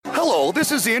Hello,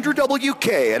 this is Andrew WK,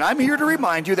 and I'm here to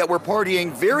remind you that we're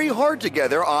partying very hard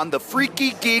together on the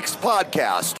Freaky Geeks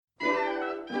podcast.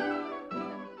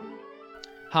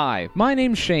 Hi, my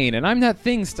name's Shane, and I'm that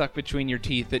thing stuck between your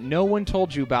teeth that no one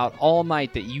told you about all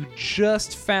night that you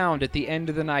just found at the end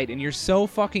of the night, and you're so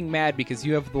fucking mad because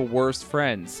you have the worst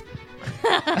friends.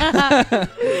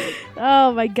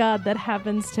 Oh my god, that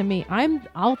happens to me.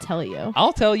 I'll tell you.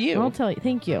 I'll tell you. I'll tell you.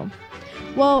 Thank you.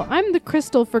 Well, I'm the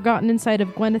crystal forgotten inside of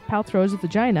Gwyneth Paltrow's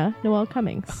vagina, Noelle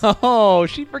Cummings. Oh,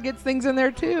 she forgets things in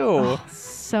there too. Oh,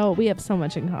 so we have so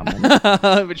much in common.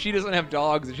 But she doesn't have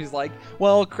dogs, and she's like,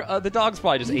 well, the dogs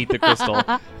probably just ate the crystal.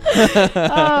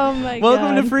 Oh my god.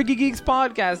 Welcome to Freaky Geeks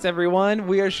Podcast, everyone.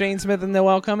 We are Shane Smith and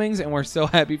Noelle Cummings, and we're so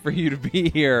happy for you to be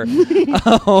here.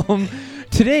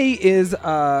 Today is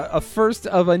a first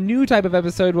of a new type of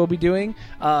episode we'll be doing.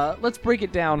 Let's break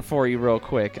it down for you real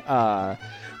quick.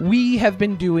 We have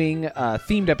been doing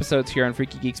themed episodes here on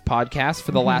Freaky Geeks Podcast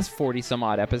for the last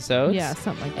 40-some-odd episodes. Yeah,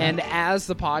 something like that. And as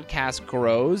the podcast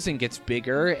grows and gets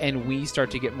bigger and we start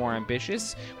to get more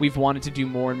ambitious, we've wanted to do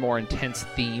more and more intense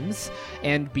themes.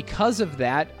 And because of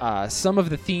that, some of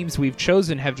the themes we've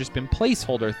chosen have just been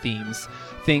placeholder themes.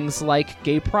 Things like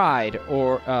Gay Pride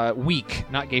or Week,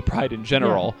 not Gay Pride in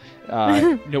general.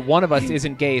 Yeah. One of us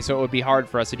isn't gay, so it would be hard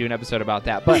for us to do an episode about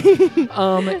that. But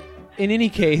in any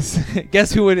case,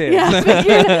 guess who it is?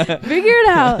 Yeah, figure it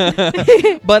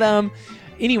out. But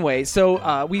anyway,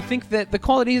 so we think that the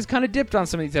quality has kind of dipped on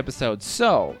some of these episodes.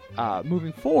 So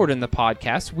moving forward in the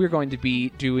podcast, we're going to be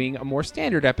doing a more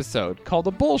standard episode called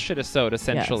a bullshit-isode,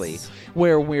 essentially,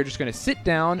 where we're just going to sit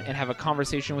down and have a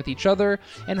conversation with each other,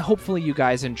 and hopefully you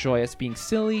guys enjoy us being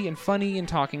silly and funny and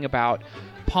talking about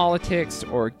politics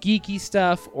or geeky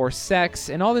stuff or sex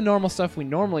and all the normal stuff we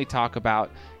normally talk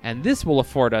about. And this will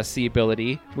afford us the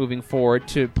ability, moving forward,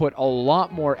 to put a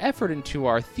lot more effort into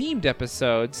our themed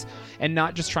episodes and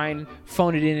not just try and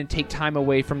phone it in and take time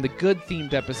away from the good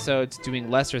themed episodes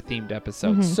doing lesser themed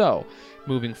episodes. So,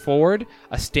 moving forward,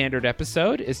 a standard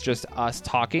episode is just us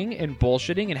talking and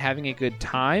bullshitting and having a good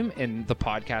time, and the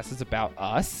podcast is about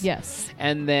us. Yes.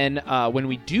 And then when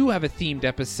we do have a themed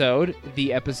episode,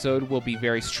 the episode will be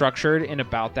very structured and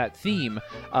about that theme.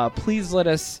 Please let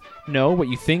us know what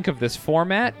you think of this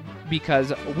format,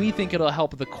 because we think it'll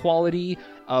help the quality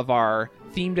of our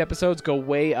themed episodes go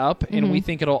way up, and we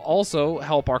think it'll also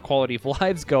help our quality of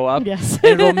lives go up. Yes.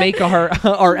 And it'll make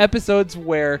our episodes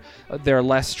where they're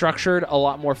less structured a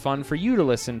lot more fun for you to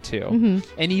listen to.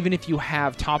 And even if you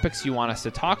have topics you want us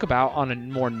to talk about on a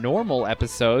more normal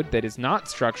episode that is not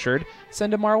structured,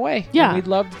 send them our way. Yeah. And we'd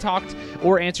love to talk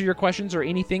or answer your questions or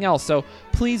anything else. So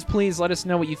please let us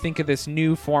know what you think of this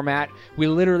new format. We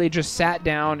literally just sat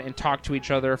down and talked to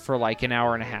each other for like an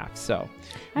hour and a half. So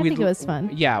I think it was fun.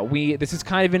 Yeah, this is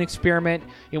kind of an experiment,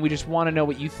 and we just want to know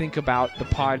what you think about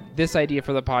this idea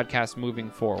for the podcast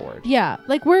moving forward. Yeah,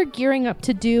 like we're gearing up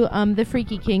to do the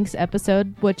Freaky Kinks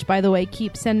episode, which, by the way,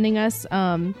 keep sending us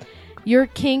your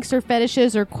kinks or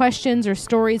fetishes or questions or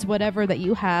stories, whatever that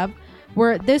you have.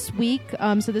 We're this week,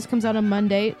 so this comes out on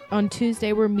Monday. On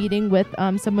Tuesday, we're meeting with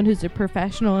someone who's a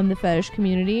professional in the fetish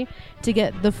community to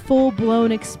get the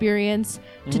full-blown experience,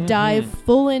 to dive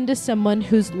full into someone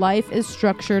whose life is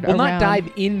structured around... not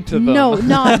dive into them. No,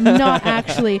 not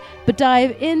actually, but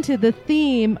dive into the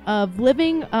theme of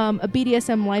living a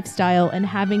BDSM lifestyle and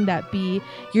having that be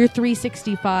your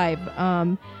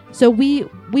 365. So we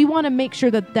want to make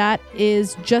sure that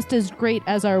is just as great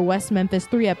as our West Memphis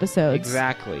 3 episodes.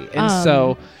 Exactly. And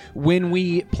so when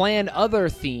we plan other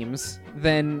themes,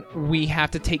 then we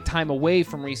have to take time away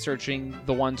from researching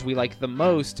the ones we like the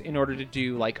most in order to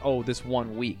do this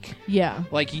 1 week.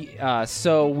 Yeah.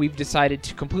 So we've decided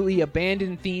to completely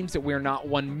abandon themes that we're not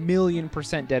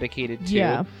 1,000,000% dedicated to.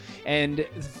 Yeah. And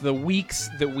the weeks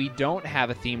that we don't have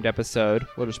a themed episode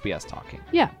will just be us talking.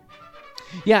 Yeah.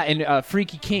 Yeah, and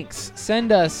Freaky Kinks,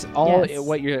 send us all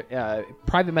what your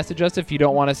private message us if you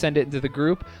don't want to send it into the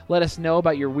group. Let us know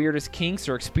about your weirdest kinks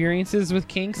or experiences with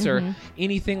kinks or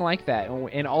anything like that.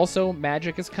 And also,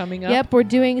 Magic is coming up. Yep, we're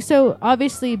doing... So,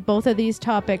 obviously, both of these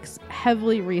topics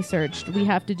heavily researched. We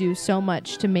have to do so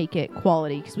much to make it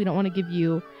quality because we don't want to give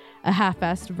you a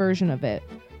half-assed version of it.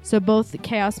 So, both the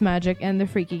Chaos Magic and the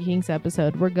Freaky Kinks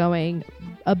episode, we're going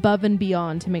above and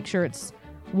beyond to make sure it's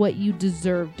what you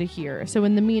deserve to hear. So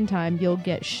in the meantime, you'll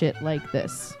get shit like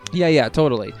this. Yeah,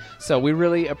 totally. So we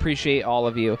really appreciate all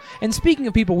of you. And speaking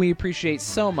of people we appreciate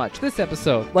so much, this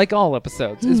episode, like all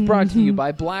episodes, is brought to you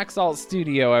by Black Salt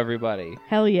Studio, everybody.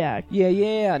 Hell yeah.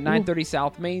 Yeah. 930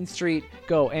 South Main Street.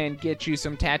 Go and get you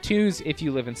some tattoos if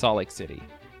you live in Salt Lake City.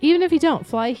 Even if you don't,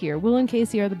 fly here. Will and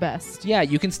Casey are the best. Yeah,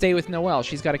 you can stay with Noelle.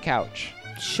 She's got a couch.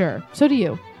 Sure. So do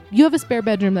you. You have a spare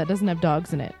bedroom that doesn't have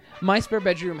dogs in it. My spare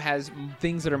bedroom has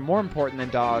things that are more important than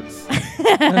dogs.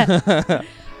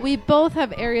 We both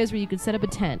have areas where you could set up a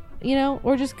tent,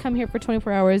 or just come here for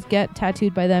 24 hours, get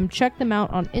tattooed by them. Check them out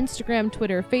on Instagram,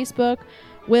 Twitter, Facebook,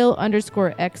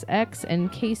 Will_XX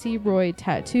and Casey Roy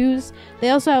Tattoos. They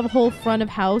also have a whole front of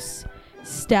house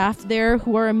staff there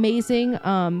who are amazing.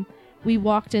 We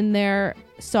walked in there,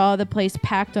 saw the place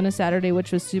packed on a Saturday,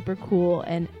 which was super cool,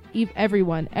 and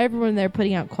everyone there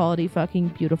putting out quality fucking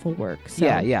beautiful work. So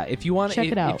yeah. If you want check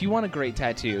it out. If you want a great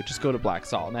tattoo, just go to Black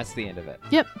Salt, and that's the end of it.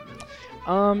 Yep.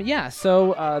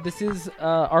 So this is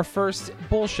our first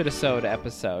Bullshit-a-Soda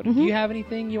episode. Mm-hmm. Do you have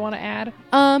anything you want to add?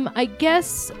 I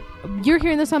guess you're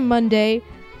hearing this on Monday.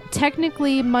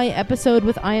 Technically, my episode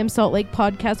with I Am Salt Lake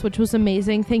podcast, which was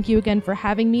amazing. Thank you again for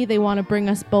having me. They want to bring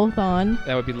us both on.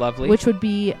 That would be lovely. Which would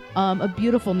be a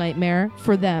beautiful nightmare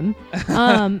for them.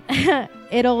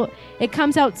 It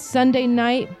comes out Sunday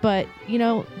night, but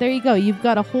there you go. You've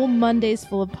got a whole Monday's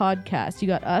full of podcasts. You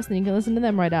got us, and you can listen to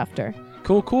them right after.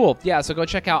 Cool. Yeah, so go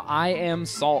check out I Am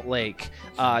Salt Lake.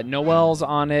 Noelle's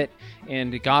on it,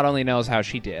 and God only knows how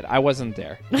she did. I wasn't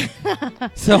there.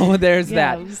 So there's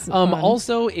that. It was fun.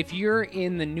 Also, if you're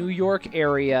in the New York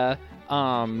area,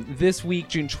 this week,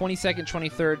 June 22nd,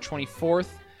 23rd, 24th,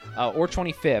 or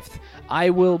 25th, I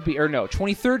will be, 23rd,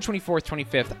 24th,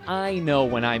 25th. I know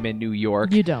when I'm in New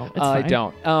York. You don't. It's I fine.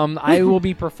 don't. I will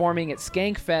be performing at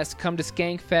Skankfest. Come to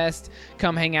Skankfest.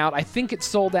 Come hang out. I think it's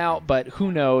sold out, but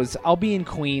who knows? I'll be in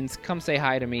Queens. Come say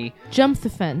hi to me. Jump the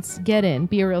fence. Get in.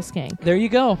 Be a real skank. There you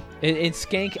go. It's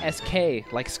Skank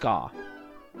SK, like ska.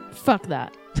 Fuck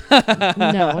that.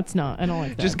 No, it's not. I don't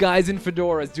like that. Just guys in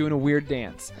fedoras doing a weird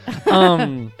dance.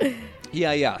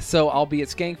 Yeah. So I'll be at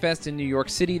Skankfest in New York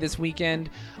City this weekend.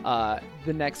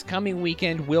 The next coming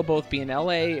weekend, we'll both be in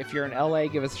LA. If you're in LA,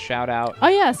 give us a shout out. Oh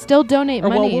yeah, still donate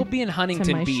money. Well, we'll be in to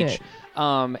Huntington my Beach. shit.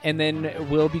 And then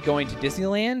we'll be going to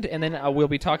Disneyland, and then we'll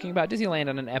be talking about Disneyland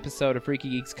on an episode of Freaky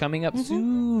Geeks coming up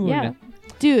soon. Yeah.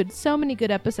 Dude, so many good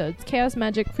episodes. Chaos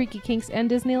Magic, Freaky Kinks, and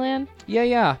Disneyland.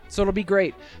 Yeah. So it'll be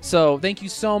great. So thank you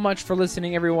so much for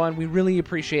listening, everyone. We really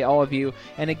appreciate all of you.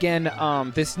 And again,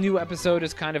 this new episode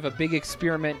is kind of a big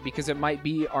experiment because it might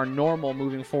be our normal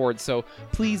moving forward. So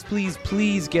please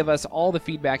give us all the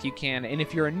feedback you can. And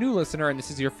if you're a new listener and this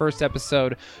is your first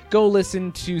episode, go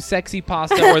listen to Sexy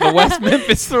Pasta or the West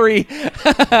Memphis 3.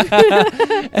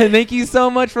 And thank you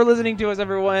so much for listening to us,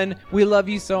 everyone. We love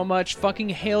you so much. Fucking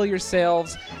hail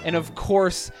yourselves. And of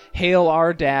course, hail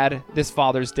our dad this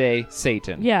Father's Day,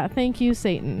 Satan. Yeah, thank you,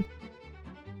 Satan.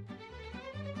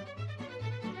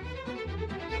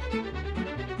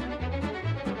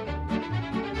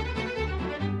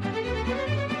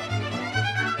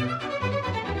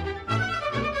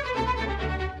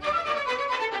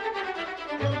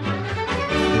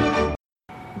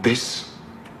 This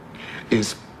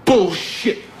is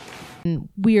bullshit.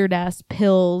 Weird ass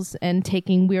pills and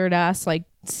taking weird ass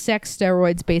sex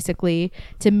steroids basically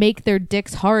to make their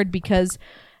dicks hard because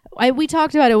we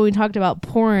talked about it when we talked about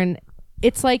porn.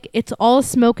 It's it's all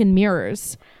smoke and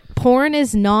mirrors. Porn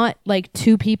is not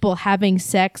two people having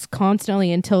sex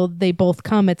constantly until they both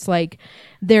come. It's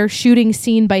they're shooting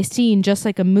scene by scene just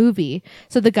like a movie.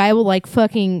 So the guy will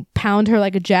fucking pound her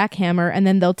like a jackhammer and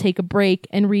then they'll take a break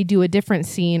and redo a different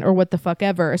scene or what the fuck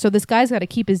ever. So this guy's got to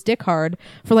keep his dick hard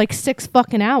for 6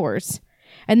 fucking hours.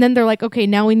 And then they're okay,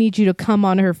 now we need you to come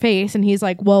on her face. And he's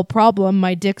well, problem,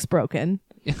 my dick's broken.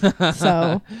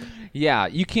 So... Yeah,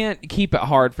 you can't keep it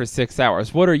hard for 6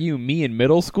 hours. What are you, me in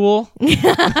middle school?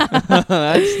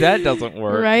 That doesn't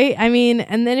work. Right? I mean,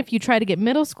 and then if you try to get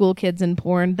middle school kids in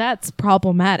porn, that's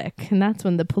problematic. And that's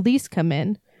when the police come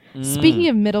in. Speaking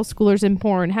of middle schoolers in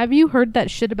porn, have you heard that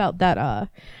shit about that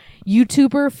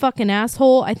YouTuber fucking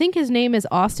asshole? I think his name is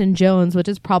Austin Jones, which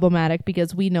is problematic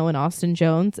because we know an Austin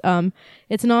Jones.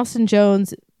 It's an Austin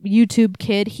Jones YouTube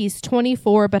kid. He's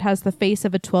 24 but has the face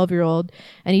of a 12-year-old,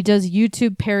 and he does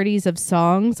YouTube parodies of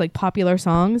songs, popular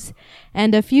songs.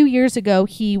 And a few years ago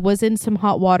he was in some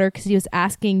hot water because he was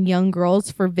asking young girls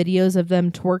for videos of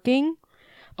them twerking.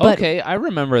 Okay, I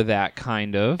remember that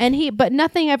kind of. But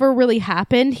nothing ever really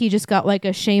happened. He just got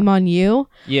a shame on you.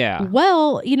 Yeah.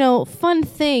 Well, fun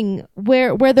thing,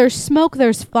 where there's smoke,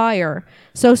 there's fire.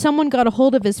 So someone got a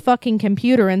hold of his fucking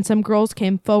computer and some girls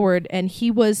came forward and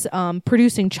he was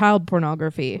producing child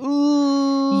pornography.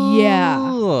 Ooh.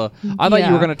 Yeah. I thought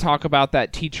you were going to talk about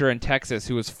that teacher in Texas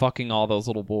who was fucking all those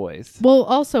little boys. Well,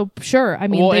 also, sure. I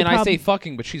mean, I say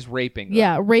fucking, but she's raping them.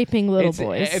 Yeah, raping little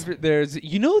boys. There's,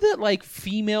 that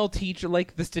female teacher,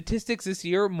 the statistics this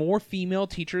year, more female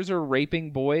teachers are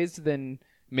raping boys than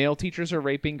male teachers are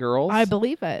raping girls. I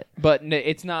believe it. But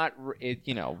it's not, well,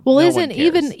 Well, no isn't one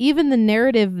cares. even the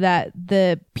narrative that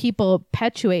the people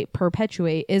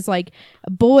perpetuate is like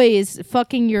boys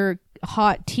fucking your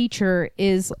hot teacher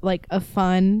is like a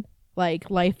fun like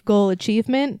life goal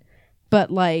achievement,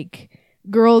 but like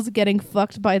girls getting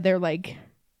fucked by their like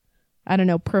I don't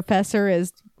know professor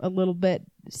is a little bit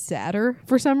sadder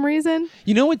for some reason.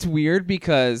 You know, it's weird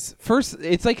because first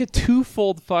it's like a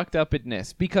twofold fucked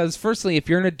upness because firstly, if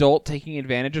you're an adult taking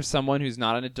advantage of someone who's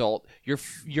not an adult,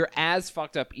 you're as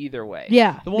fucked up either way.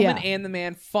 Yeah, the woman yeah. and the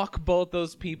man, fuck both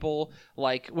those people.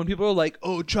 Like when people are like,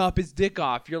 "Oh, chop his dick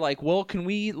off," you're like, "Well, can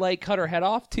we like cut her head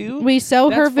off too?" We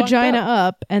sew her That's fucked vagina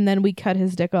up and then we cut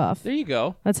his dick off. There you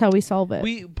go. That's how we solve it.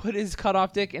 We put his cut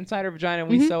off dick inside her vagina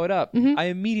and we sew it up. I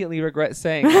immediately regret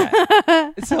saying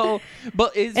that. So,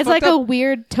 but it's like fucked a up.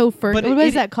 weird topher. But What it-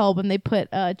 is that called when they put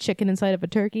chicken inside of a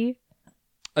turkey?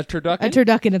 A turducken. A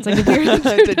turducken. It's like a weird It's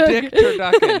a turducken. dick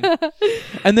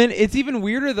turducken. And then it's even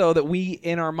weirder though that we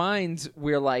in our minds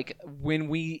we're like when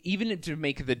we even to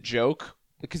make the joke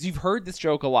because you've heard this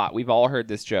joke a lot. We've all heard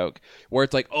this joke where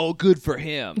it's like, "Oh, good for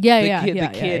him." Yeah, the yeah, kid, yeah,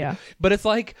 the yeah, kid. yeah. But it's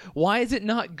like, why is it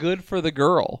not good for the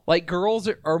girl? Like girls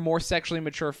are more sexually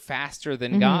mature faster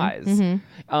than guys.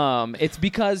 It's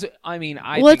because I mean,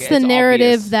 Well, think it's the narrative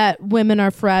obvious. that women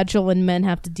are fragile and men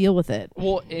have to deal with it.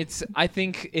 Well, I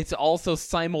think it's also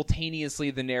simultaneously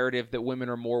the narrative that women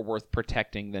are more worth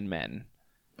protecting than men.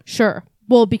 Sure.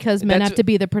 Well, because men That's- have to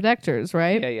be the protectors,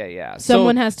 right? Yeah.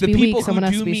 Someone So has to the be weak, people someone who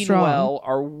has do to be mean strong. well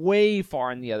are way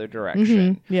far in the other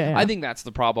direction. Yeah. I think that's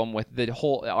the problem with the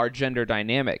whole our gender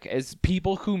dynamic is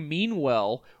people who mean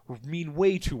well mean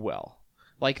way too well.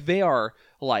 Like they are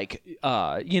like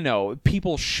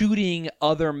people shooting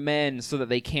other men so that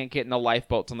they can't get in the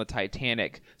lifeboats on the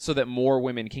Titanic so that more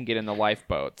women can get in the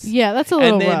lifeboats. Yeah, that's a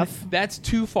little And then rough. that's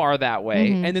too far that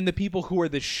way. And then the people who are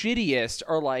the shittiest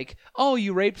are like, "Oh,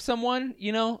 you raped someone?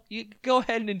 You go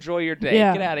ahead and enjoy your day.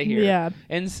 Yeah. Get out of here." Yeah.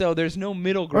 And so there's no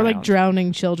middle Or ground. like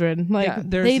drowning children. Like Yeah,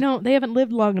 there's- they haven't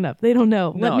lived long enough. They don't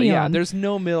know. Let me on. there's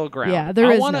no middle ground. Yeah, there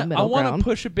I is no wanna, middle I want ground. to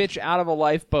push a bitch out of a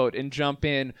lifeboat and jump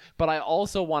in, but I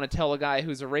also want to tell a guy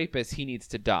who's a rapist he needs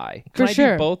to die. Can For I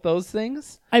sure. do both those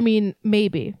things? I mean,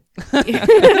 maybe.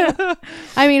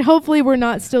 I mean, hopefully we're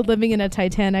not still living in a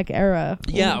Titanic era.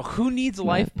 Yeah, who needs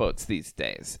lifeboats these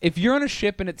days? If you're on a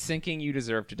ship and it's sinking, you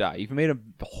deserve to die. You've made a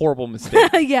horrible mistake.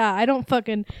 Yeah, I don't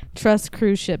fucking trust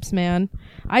cruise ships, man.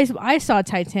 I saw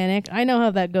Titanic. I know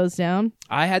how that goes down.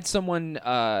 I had someone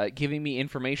giving me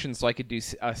information so I could do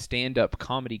a stand-up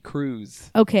comedy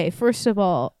cruise. Okay, first of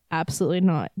all, absolutely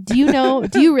not. Do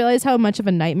you realize how much of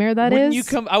a nightmare that is? Wouldn't you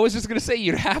come? I was just gonna say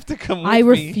you'd have to come with I me.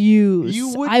 refuse. You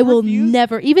would I will refuse?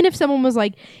 never. Even if someone was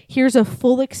like, "Here's a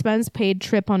full expense paid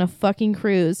trip on a fucking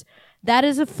cruise," that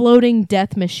is a floating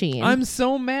death machine. I'm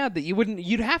so mad that you wouldn't.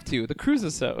 You'd have to. The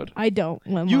cruise-isode. I don't.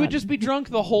 You would just be drunk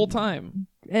the whole time.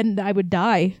 and I would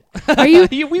die. Are you? We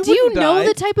do you wouldn't know die.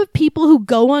 the type of people who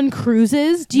go on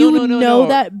cruises? Do No, you no, no, know no.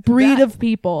 that breed That- of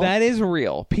people? That is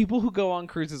real. People who go on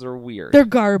cruises are weird. They're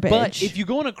garbage. But if you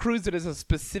go on a cruise that has a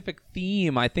specific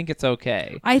theme, I think it's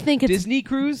okay. I think it's Disney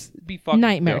cruise be fucking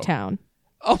Nightmare dope. Town.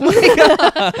 Oh my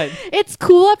god! It's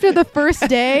cool after the first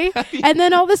day, and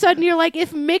then all of a sudden you're like,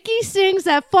 if Mickey sings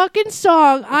that fucking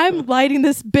song, I'm lighting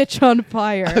this bitch on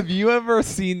fire. Have you ever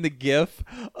seen the GIF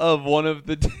of one of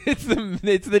the?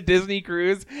 It's the Disney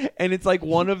cruise, and it's like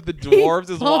one of the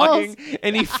dwarves is falls. walking,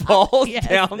 and he falls Yes.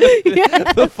 down the,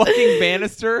 Yes. the fucking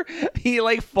banister. He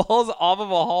like falls off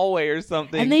of a hallway or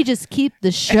something, And they just keep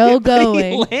the show But he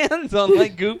going. lands on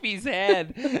like Goofy's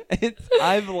head.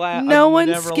 I've laughed. No I've one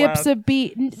never skips laughed. a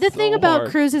beat. The thing about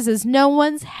hard. cruises is no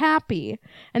one's happy.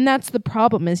 And that's the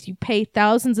problem is you pay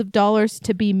thousands of dollars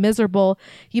to be miserable.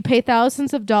 You pay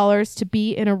thousands of dollars to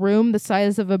be in a room the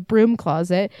size of a broom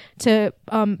closet, to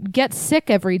get sick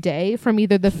every day from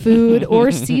either the food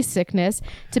or seasickness,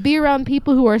 to be around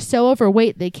people who are so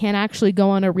overweight they can't actually go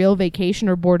on a real vacation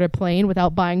or board a plane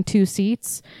without buying 2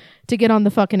 seats to get on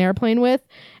the fucking airplane with.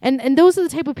 And those are the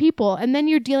type of people. And then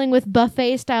you're dealing with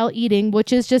buffet style eating,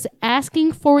 which is just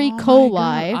asking for E.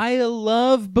 coli. I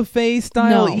love buffet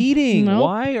style No. eating. No.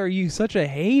 Why are you such a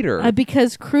hater?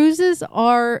 Because cruises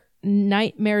are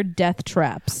nightmare death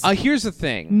traps. Here's the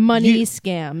thing. Money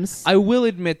scams. I will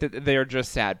admit that they're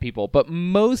just sad people, but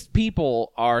most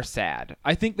people are sad.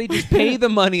 I think they just pay the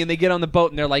money and they get on the boat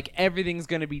and they're like, everything's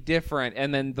going to be different.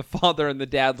 And then the father and the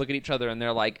dad look at each other and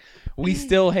they're like, we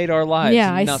still hate our lives.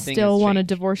 Yeah, I Nothing still has want to changed.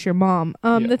 divorce your mom.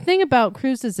 Yeah. The thing about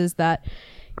cruises is that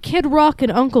Kid Rock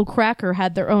and Uncle Kracker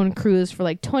had their own cruise for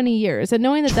like 20 years. And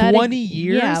knowing that 20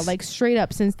 years? Yeah, like straight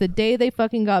up since the day they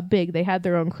fucking got big, they had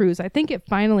their own cruise. I think it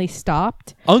finally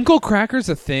stopped. Uncle Cracker's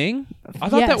a thing? I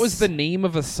thought that Yes. was the name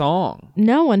of a song.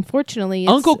 No, unfortunately.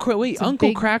 It's, Uncle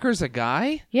big- Cracker's a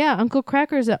guy? Yeah, Uncle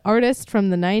Cracker's an artist from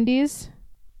the 90s.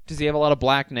 Does he have a lot of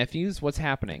black nephews? What's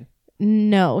happening?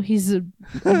 No, he's a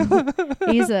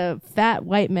fat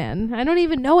white man. I don't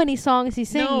even know any songs he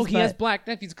sings. No, he but- has black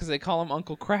nephews because they call him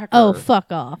Uncle Cracker. Oh,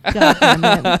 fuck off. God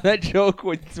damn it. That joke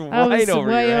was I right was over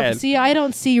way your off. head. See, I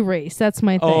don't see race. That's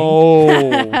my thing.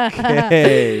 Oh,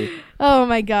 okay. Oh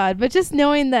my God. But just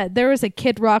knowing that there was a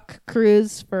Kid Rock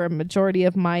cruise for a majority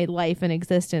of my life and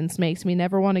existence makes me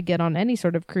never want to get on any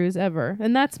sort of cruise ever.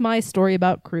 And that's my story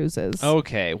about cruises.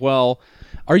 Okay, well,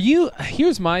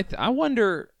 here's my, I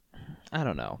wonder, I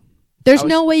don't know. There's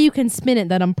no way you can spin it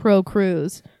that I'm pro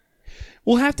cruise.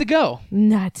 We'll have to go.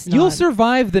 That's not. You'll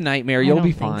survive the nightmare. I You'll don't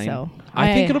be think fine. so.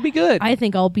 I think it'll be good. I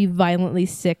think I'll be violently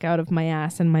sick out of my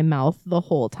ass and my mouth the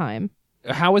whole time.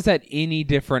 How is that any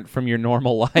different from your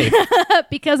normal life?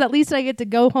 Because at least I get to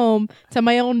go home to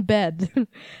my own bed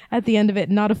at the end of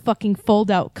it, not a fucking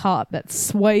fold-out cot that's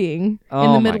swaying in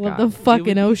Oh the my middle of God. the fucking It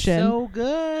would be ocean. So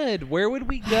good. Where would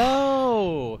we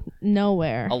go?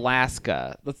 Nowhere.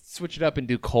 Alaska. Let's switch it up and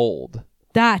do cold.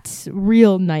 That's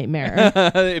real nightmare.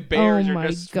 Bears Oh are my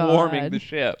just swarming God. the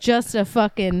ship. Just a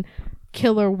fucking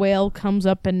killer whale comes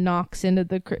up and knocks into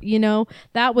the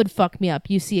that would fuck me up.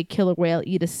 You see a killer whale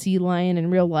eat a sea lion in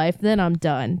real life, then I'm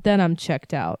done. Then I'm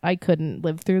checked out. I couldn't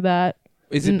live through that.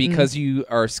 Is it because you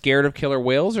are scared of killer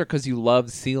whales or because you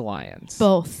love sea lions?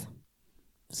 Both.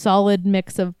 Solid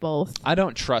mix of both. I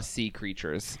don't trust sea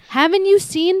creatures. Haven't you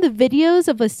seen the videos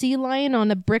of a sea lion on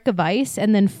a brick of ice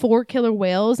and then 4 killer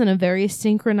whales in a very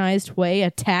synchronized way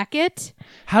attack it?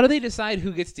 How do they decide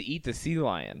who gets to eat the sea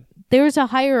lion? There's a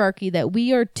hierarchy that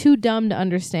we are too dumb to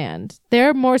understand.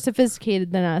 They're more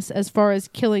sophisticated than us as far as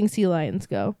killing sea lions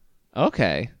go.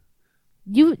 Okay.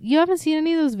 You haven't seen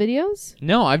any of those videos?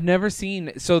 No, I've never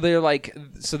seen. So they're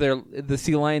the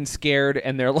sea lion's scared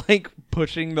and they're like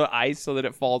pushing the ice so that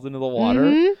it falls into the water.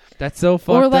 Mhm. That's so fucked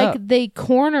Or like up. they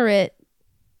corner it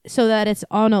so that it's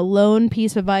on a lone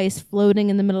piece of ice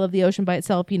floating in the middle of the ocean by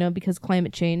itself, because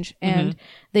climate change. And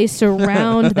they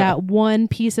surround that one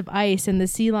piece of ice and the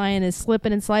sea lion is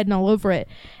slipping and sliding all over it.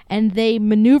 And they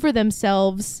maneuver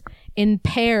themselves in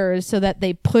pairs so that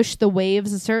they push the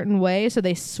waves a certain way, so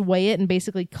they sway it and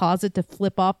basically cause it to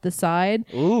flip off the side.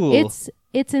 Ooh. It's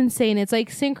insane. It's like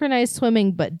synchronized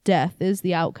swimming, but death is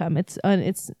the outcome. It's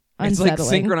It's unsettling. like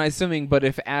synchronized swimming, but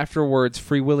if afterwards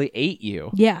Free Willy ate you.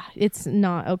 Yeah, it's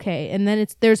not okay. And then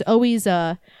there's always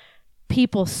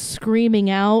people screaming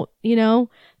out,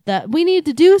 that we need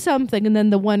to do something, and then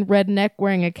the one redneck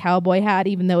wearing a cowboy hat,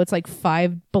 even though it's like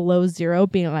 5 below zero,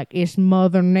 being like, "It's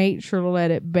Mother Nature, let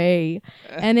it be,"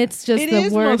 and it's just It the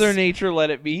is worst. Mother Nature,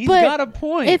 let it be. He's But got a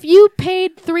point. If you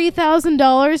paid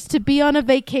 $3,000 to be on a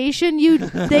vacation,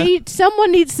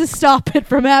 someone needs to stop it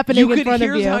from happening in front of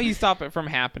here's you. how you stop it from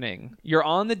happening. You're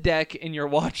on the deck and you're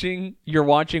watching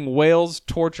whales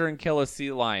torture and kill a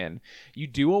sea lion. You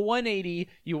do a 180,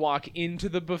 you walk into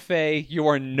the buffet, you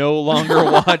are no longer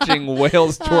watching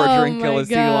whales torture and kill a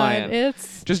sea lion.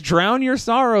 It's. Just drown your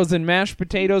sorrows in mashed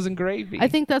potatoes and gravy. I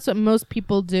think that's what most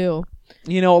people do.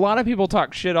 A lot of people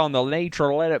talk shit on the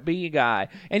nature let it be guy.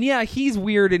 And yeah, he's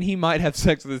weird and he might have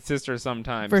sex with his sister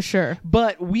sometimes. For sure.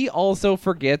 But we also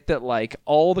forget that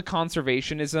all the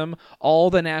conservationism, all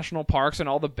the national parks and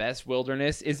all the best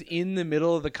wilderness is in the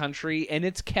middle of the country and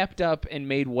it's kept up and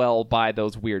made well by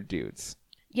those weird dudes.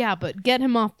 Yeah, but get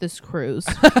him off this cruise.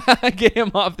 Get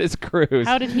him off this cruise.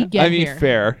 How did he get here?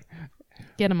 Fair.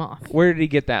 Get him off. Where did he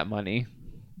get that money?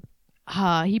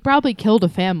 He probably killed a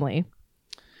family.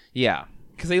 Yeah.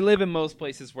 Because they live in most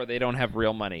places where they don't have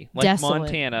real money. Like Desolate.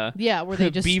 Montana. Yeah, where they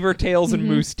just... beaver tails and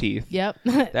moose teeth. Yep.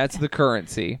 That's the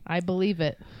currency. I believe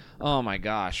it. Oh my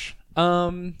gosh.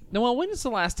 Noelle, when was the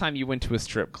last time you went to a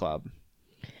strip club?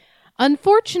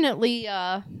 Unfortunately,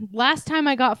 last time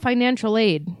I got financial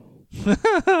aid.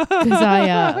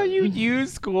 Because You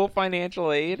use school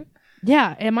financial aid?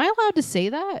 Yeah, am I allowed to say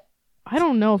that? I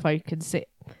don't know if I could say...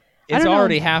 It's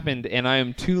already happened, and I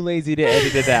am too lazy to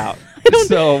edit it out.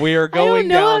 So we are going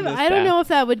down this I don't path. know if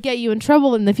that would get you in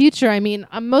trouble in the future. I mean,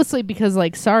 I'm mostly because,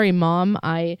 sorry, Mom,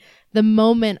 the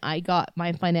moment I got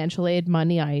my financial aid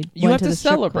money, You went have to to the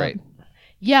strip celebrate. club.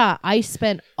 Yeah, I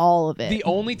spent all of it. The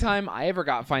only time I ever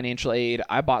got financial aid,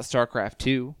 I bought StarCraft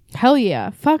 2. Hell yeah,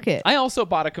 fuck it. I also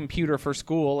bought a computer for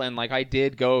school, and I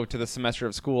did go to the semester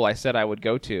of school I said I would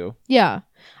go to. Yeah.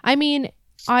 I mean,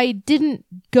 I didn't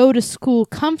go to school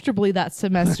comfortably that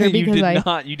semester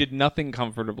because You did nothing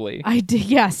comfortably. I did.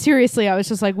 Yeah, seriously. I was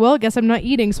just like, well, I guess I'm not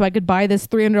eating, so I could buy this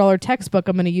 $300 textbook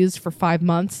I'm going to use for 5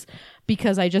 months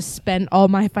because I just spent all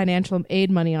my financial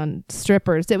aid money on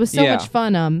strippers. It was so much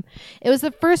fun. It was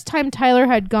the first time Tyler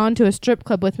had gone to a strip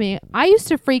club with me. I used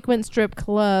to frequent strip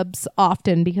clubs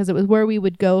often because it was where we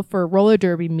would go for roller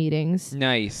derby meetings.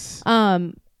 Nice.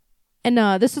 And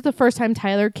this was the first time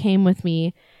Tyler came with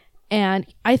me, and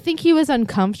I think he was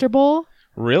uncomfortable.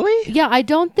 Really? Yeah, I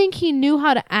don't think he knew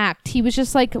how to act. He was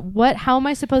just like, "What? How am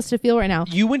I supposed to feel right now?"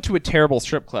 You went to a terrible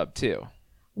strip club too.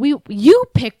 You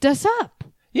picked us up.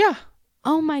 Yeah.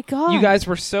 Oh my god! You guys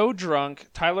were so drunk.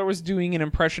 Tyler was doing an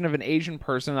impression of an Asian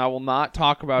person I will not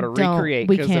talk about or recreate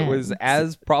because it was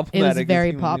as problematic. It was very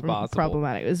as humanly possible.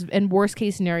 problematic. It was in worst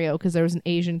case scenario because there was an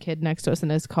Asian kid next to us in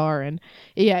his car, and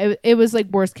it was like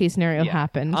worst case scenario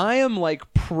happened. I am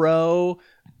like pro.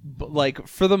 Like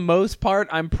for the most part,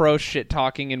 I'm pro shit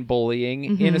talking and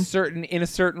bullying in a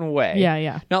certain way.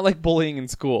 Yeah. Not like bullying in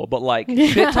school, but like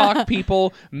shit talk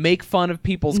people, make fun of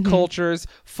people's cultures,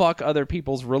 fuck other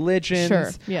people's religions.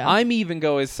 Sure. Yeah. I'm even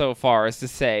go so far as to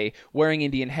say wearing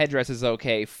Indian headdress is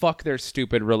okay. Fuck their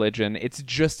stupid religion. It's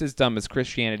just as dumb as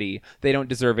Christianity. They don't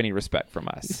deserve any respect from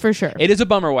us. For sure. It is a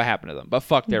bummer what happened to them, but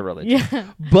fuck their religion.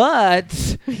 Yeah.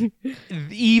 But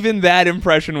even that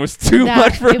impression was too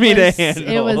much for me to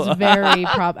handle. It was very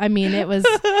I mean, it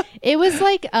was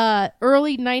like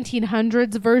early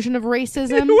 1900s version of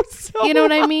racism. So you know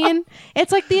what I mean?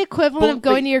 It's like the equivalent of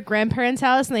going they- to your grandparents'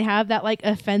 house and they have that like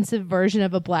offensive version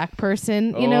of a black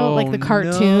person, you know, like the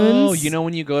cartoons. No. You know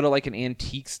when you go to like an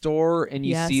antique store and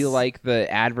you see like the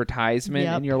advertisement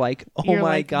and you're like, oh You're my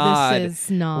like, god, this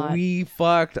is not we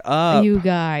fucked up. you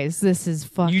guys. This is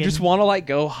fucking. You just want to like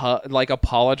go like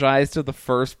apologize to the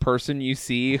first person you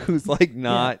see who's like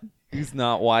not. Who's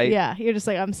not white. Yeah, you're just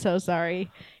like, I'm so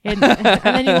sorry. And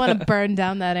then you want to burn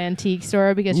down that antique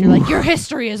store because you're like, your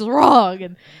history is wrong.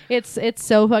 And it's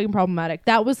so fucking problematic.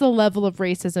 That was the level of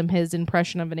racism his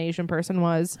impression of an Asian person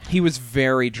was. He was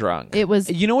very drunk. It was.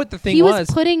 You know what the thing he was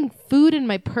putting food in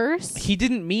my purse. He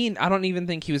didn't mean, I don't even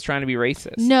think he was trying to be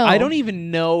racist. No. I don't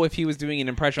even know if he was doing an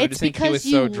impression. I just think he was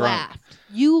so drunk.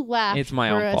 You laughed It's my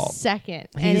for own a fault. second,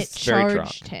 and He's it very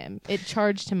charged him. It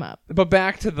charged him up. But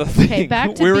back to the thing.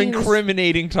 back to We're being this-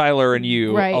 incriminating Tyler and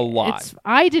you Right. a lot.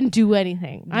 I didn't do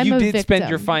anything. I'm you a did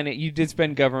victim. spend you did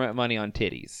spend government money on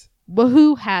titties. Well,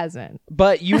 who hasn't?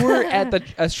 But you were at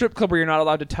a strip club where you're not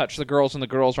allowed to touch the girls and the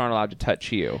girls aren't allowed to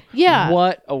touch you. Yeah.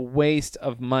 What a waste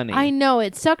of money. I know.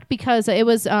 It sucked because it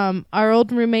was our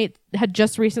old roommate had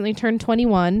just recently turned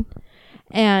 21.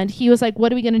 And he was like,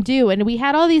 what are we going to do? And we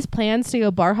had all these plans to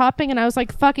go bar hopping. And I was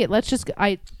like, fuck it. Let's just...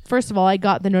 First of all, I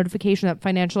got the notification that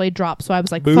financial aid dropped. So I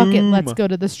was like, fuck it. Let's go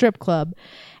to the strip club.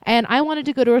 And I wanted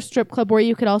to go to a strip club where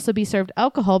you could also be served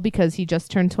alcohol because he just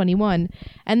turned 21.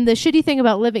 And the shitty thing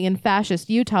about living in fascist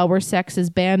Utah where sex is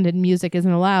banned and music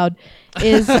isn't allowed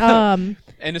is...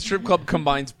 And a strip club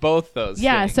combines both those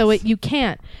things. So you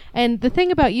can't. And the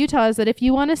thing about Utah is that if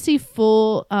you want to see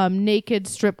full naked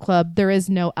strip club, there is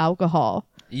no alcohol.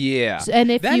 Yeah.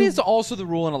 And if that you- is also the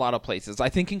rule in a lot of places. I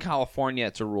think in California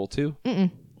it's a rule too.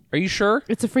 Are you sure?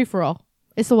 It's a free-for-all.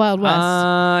 It's the Wild West.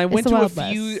 I went the to a Wild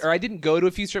few, West. or I didn't go to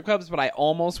a few strip clubs, but I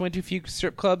almost went to a few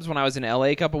strip clubs when I was in LA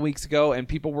a couple weeks ago, and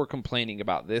people were complaining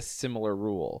about this similar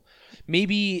rule.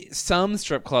 Maybe some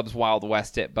strip clubs Wild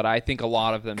West it, but I think a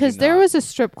lot of them Because do there not. was a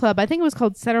strip club, I think it was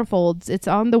called Centerfolds. It's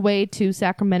on the way to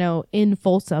Sacramento in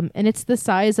Folsom, and it's the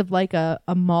size of like a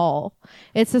mall.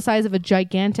 It's the size of a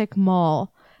gigantic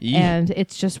mall. Yeah. And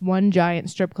it's just one giant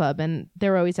strip club, and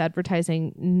they're always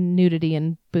advertising nudity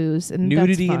and booze, and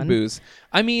nudity that's fun. and booze.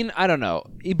 I mean, I don't know,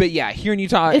 but yeah, here in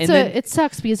Utah, It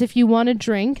sucks because if you want to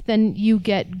drink, then you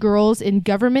get girls in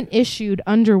government issued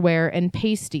underwear and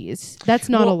pasties. That's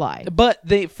not a lie. But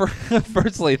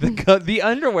firstly, the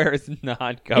underwear is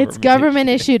not government. It's government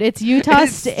issued. It's Utah.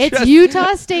 It's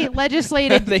Utah state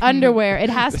legislated They- underwear.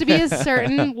 It has to be a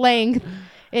certain length.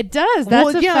 It does.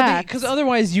 That's a fact. Because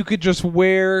otherwise you could just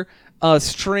wear a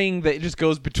string that just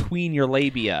goes between your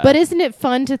labia. But isn't it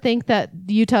fun to think that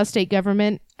the Utah state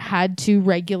government had to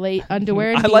regulate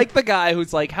underwear? I like the guy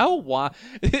who's like, why?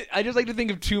 I just like to think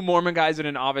of two Mormon guys in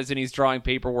an office and he's drawing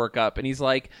paperwork up and he's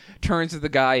like, turns to the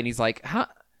guy and he's like, how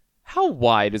how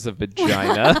wide is a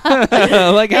vagina?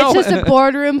 Like, how? It's just a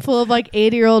boardroom full of like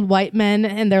 80-year-old white men,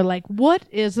 and they're like, "What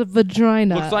is a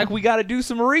vagina?" Looks like we got to do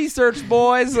some research,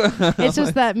 boys. It's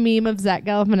just that meme of Zach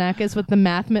Galifianakis with the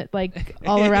like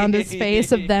all around his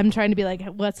face of them trying to be like,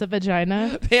 "What's a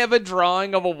vagina?" They have a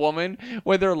drawing of a woman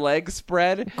with her legs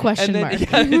spread. Question and mark.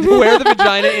 then, yeah, where the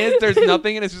vagina is, there's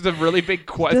nothing, and it's just a really big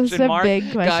question Just a mark. big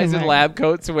question Guys in mark. lab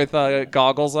coats with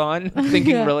goggles on,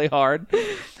 thinking Yeah. really hard.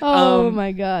 Oh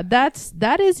my god,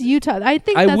 that is Utah. I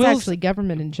think I that's will actually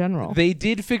government in general. They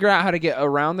did figure out how to get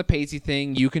around the pasty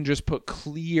thing. You can just put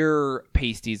clear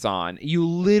pasties on. You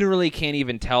literally can't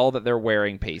even tell that they're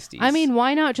wearing pasties. I mean,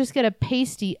 why not just get a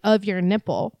pasty of your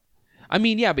nipple? I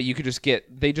mean, yeah, but you could just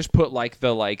they just put like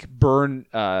the burn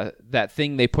that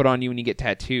thing they put on you when you get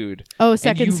tattooed. Oh, And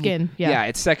second skin. Yeah.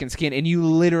 it's second skin, and you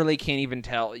literally can't even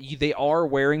tell. They are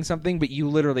wearing something, but you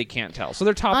literally can't tell. So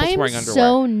they're topless I'm wearing underwear.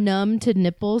 so numb to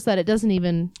nipples that it doesn't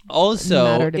even Also,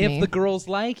 matter to if me. the girls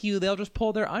like you, they'll just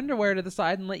pull their underwear to the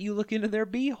side and let you look into their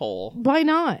beehole. Why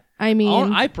not? I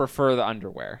mean, I prefer the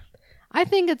underwear. I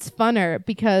think it's funner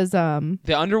because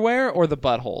The underwear or the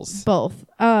buttholes? both.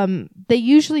 They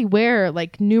usually wear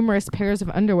like numerous pairs of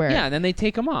underwear. Yeah, and then they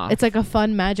take them off. It's like a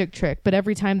fun magic trick, but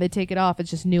every time they take it off, it's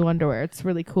just new underwear. It's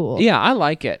really cool. Yeah, I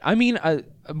like it. I mean,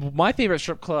 my favorite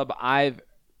strip club I've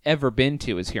ever been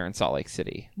to is here in Salt Lake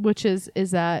City. Which is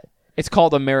that It's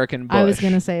called American Bush. I was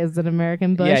gonna say is it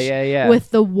American Bush? Yeah.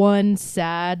 With the one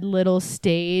sad little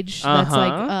stage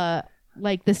that's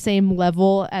like the same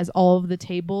level as all of the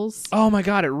tables. Oh my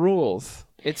god, it rules.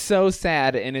 It's so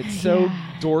sad and it's so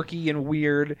dorky and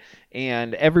weird,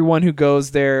 and everyone who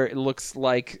goes there looks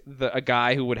like a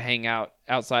guy who would hang out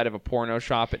outside of a porno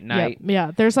shop at night.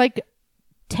 Yeah. There's like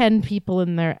 10 people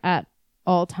in there at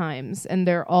all times, and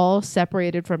they're all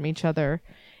separated from each other.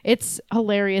 It's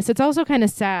hilarious. It's also kind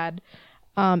of sad.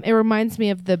 It reminds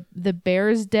me of the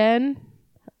Bear's Den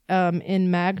in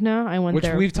Magna. I went Which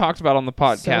there. we've talked about on the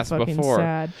podcast So fucking before.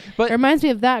 sad. But It reminds me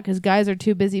of that because guys are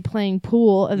too busy playing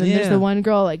pool, and then there's Yeah. the one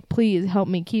girl like, please help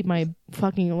me keep my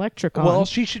fucking electric on. well,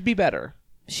 she should be better.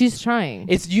 She's trying.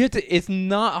 It's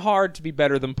not hard to be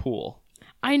better than pool.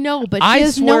 I know, but I she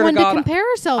has swear no to one God, to compare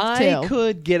herself I to.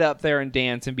 could get up there and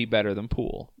dance and be better than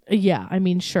pool. Yeah, I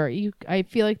mean, sure. I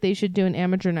feel like they should do an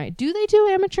amateur night. Do they do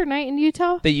amateur night in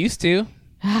Utah? They used to.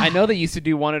 I know they used to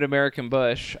do one at American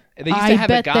Bush. They used I to have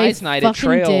a bet they guys' night at fucking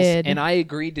Trails, did. and I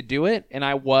agreed to do it. And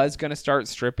I was gonna start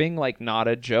stripping, like not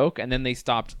a joke, and then they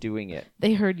stopped doing it.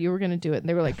 They heard you were going to do it, and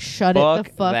they were like, shut it Fuck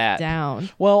the fuck that. down.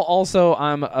 Well, also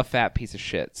I'm a fat piece of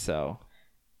shit, so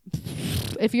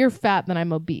If you're fat, then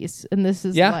I'm obese, and this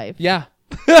is yeah, life. yeah,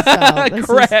 So this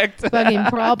correct. is fucking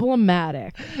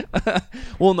problematic.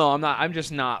 Well, no, I'm not. I'm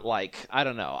just not like I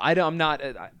don't know. I do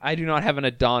not have an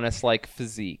Adonis-like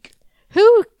physique.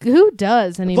 Who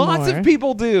does anymore? Lots of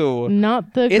people do.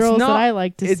 Not the It's girls not- that I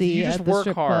like to it's- see you just at the work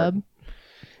strip hard. club.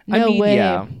 I No mean, way.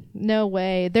 yeah. No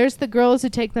way. There's the girls who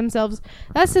take themselves.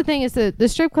 That's the thing is the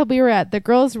strip club we were at, the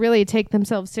girls really take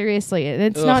themselves seriously. And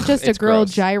it's not Ugh, just a it's girl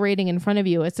gross. gyrating in front of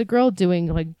you. It's a girl doing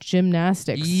like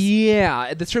gymnastics. Yeah,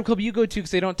 at the strip club you go to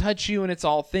because they don't touch you and it's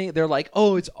all thing. They're like,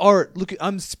 oh, it's art. Look,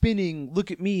 I'm spinning.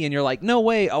 Look at me, and you're like, no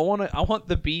way. I want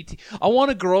the BT. I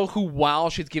want a girl who, while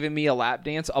she's giving me a lap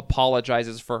dance,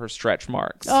 apologizes for her stretch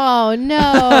marks. Oh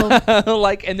no.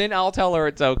 Like, and then I'll tell her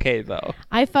it's okay though.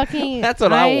 I fucking That's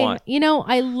what I want. You know,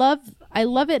 I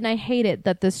love it and I hate it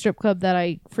that the strip club that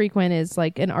I frequent is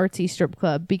like an artsy strip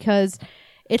club because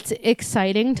it's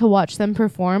exciting to watch them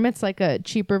perform. It's like a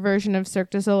cheaper version of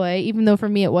Cirque du Soleil, even though for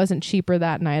me it wasn't cheaper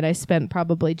that night. I spent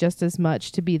probably just as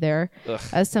much to be there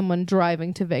as someone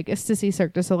driving to Vegas to see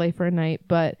Cirque du Soleil for a night.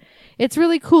 But it's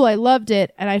really cool. I loved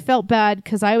it. And I felt bad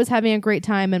because I was having a great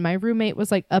time and my roommate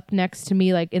was like up next to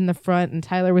me, like in the front, and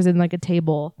Tyler was in like a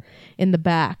table in the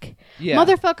back. Yeah.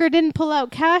 Motherfucker didn't pull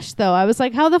out cash though. I was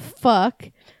like, how the fuck?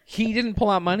 He didn't pull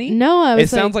out money? No, I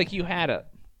was It sounds like you had it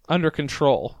under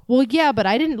control. well, yeah, but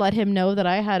I didn't let him know that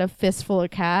I had a fistful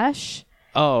of cash.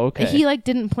 Oh, okay. He like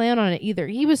didn't plan on it either.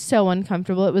 He was so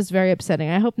uncomfortable. It was very upsetting.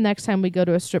 I hope next time we go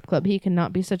to a strip club, he can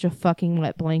not be such a fucking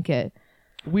wet blanket.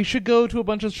 We should go to a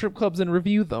bunch of strip clubs and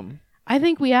review them. I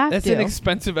think we have That's to. an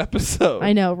expensive episode.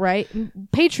 I know, right?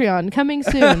 Patreon coming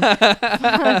soon.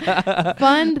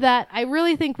 Fund that. I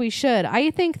really think we should.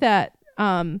 I think that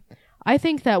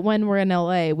when we're in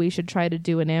LA, we should try to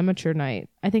do an amateur night.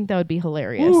 I think that would be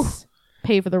hilarious.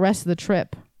 Pay for the rest of the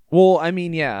trip. Well, I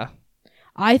mean, yeah.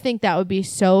 I think that would be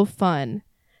so fun.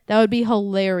 That would be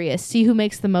hilarious. See who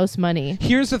makes the most money.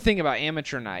 Here's the thing about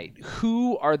amateur night.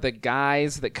 Who are the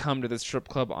guys that come to the strip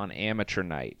club on amateur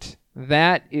night?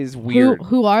 That is weird.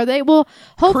 Who are they? Well,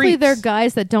 hopefully Creeps. they're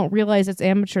guys that don't realize it's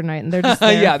amateur night and they're just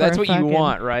there Yeah, for that's a what you fucking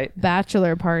want, right?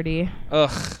 bachelor party.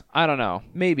 Ugh, I don't know.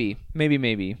 Maybe.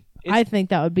 I think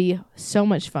that would be so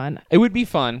much fun. It would be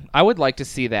fun. I would like to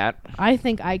see that. I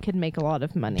think I could make a lot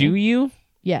of money. Do you?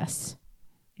 Yes.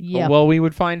 Yeah. Well, we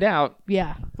would find out.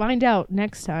 Yeah. Find out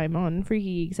next time on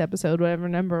Freaky Geeks episode, whatever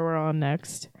number we're on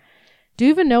next. Do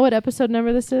you even know what episode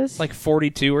number this is? Like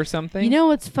 42 or something? You know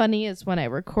what's funny is when I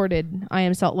recorded I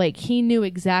Am Salt Lake, he knew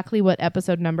exactly what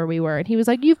episode number we were. And he was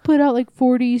like, you've put out like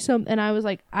 40 something. And I was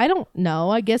like, I don't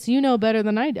know. I guess you know better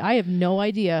than I do. I have no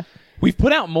idea. We've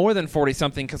put out more than 40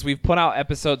 something because we've put out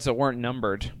episodes that weren't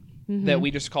numbered. That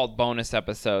we just called bonus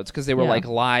episodes because they were like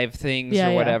live things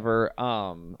or whatever.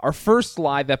 Our first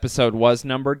live episode was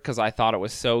numbered because I thought it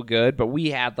was so good, but we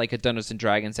had like a Dungeons and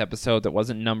Dragons episode that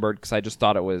wasn't numbered because I just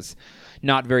thought it was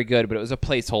not very good, but it was a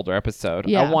placeholder episode.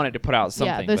 Yeah. I wanted to put out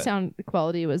something. Yeah, the sound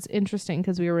quality was interesting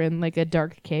because we were in like a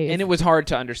dark cave. And it was hard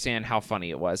to understand how funny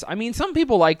it was. I mean, some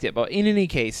people liked it, but in any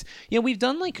case, we've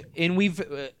done like, and we've...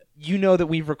 you know that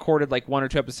we've recorded like 1 or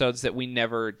 2 episodes that we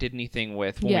never did anything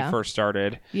with when we first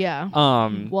started. Yeah.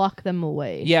 Walk them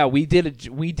away. Yeah, we did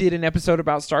an episode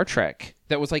about Star Trek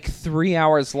that was like 3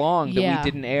 hours long that we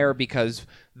didn't air because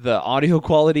the audio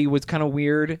quality was kind of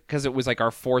weird because it was like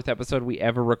our 4th episode we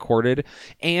ever recorded,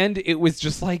 and it was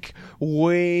just like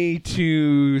way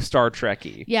too Star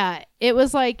Trek-y. Yeah, it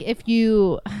was like if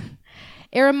you...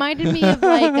 It reminded me of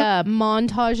like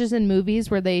montages in movies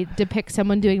where they depict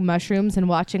someone doing mushrooms and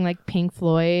watching like Pink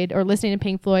Floyd or listening to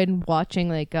Pink Floyd and watching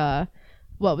like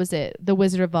what was it? The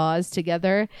Wizard of Oz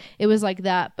together. It was like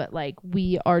that, but like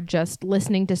we are just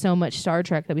listening to so much Star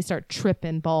Trek that we start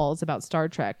tripping balls about Star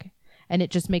Trek, and it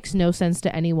just makes no sense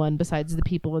to anyone besides the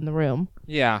people in the room.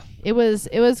 Yeah. It was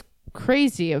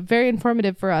crazy, very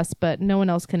informative for us, but no one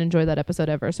else can enjoy that episode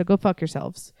ever, so go fuck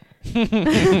yourselves.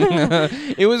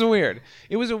 It was weird.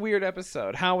 It was a weird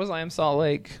episode. How was I Am Salt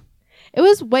Lake? It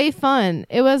was way fun.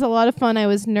 It was a lot of fun. I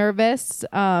was nervous.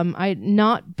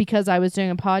 Not because I was doing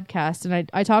a podcast, and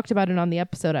I talked about it on the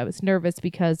episode. I was nervous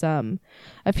because a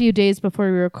few days before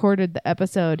we recorded the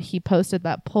episode, he posted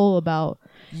that poll about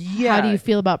how do you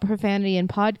feel about profanity in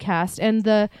podcast, and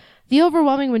the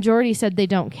overwhelming majority said they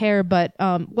don't care, but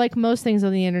like most things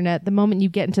on the internet, the moment you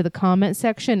get into the comment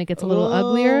section, it gets a little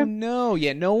uglier. No,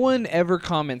 no one ever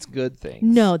comments good things.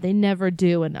 No, they never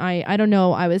do, and I don't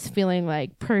know, I was feeling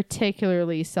like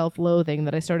particularly self-loathing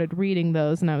that I started reading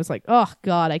those, and I was like, oh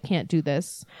God, I can't do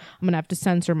this. I'm gonna have to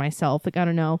censor myself. Like, I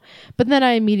don't know. But then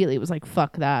I immediately was like,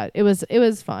 fuck that. It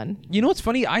was fun. You know what's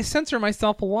funny? I censor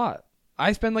myself a lot.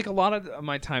 I spend like a lot of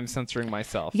my time censoring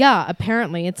myself. Yeah,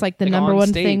 apparently. It's like the like number one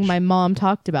stage. thing my mom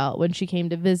talked about when she came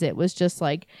to visit was just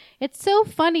like, it's so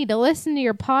funny to listen to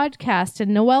your podcast,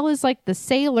 and Noelle is like the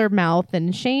sailor mouth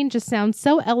and Shane just sounds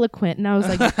so eloquent. And I was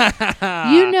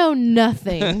like, you know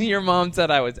nothing. Your mom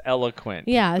said I was eloquent.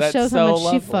 Yeah, it That's shows so how much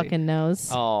lovely. she fucking knows.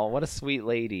 Oh, what a sweet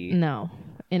lady. No,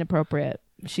 inappropriate.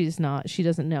 She's not. She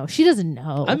doesn't know. She doesn't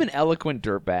know. I'm an eloquent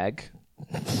dirtbag.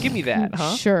 Give me that,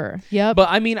 huh? Sure. Yep. But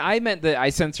I mean, I meant that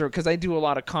I censor because I do a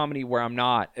lot of comedy where I'm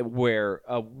not, where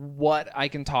what I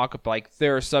can talk about, like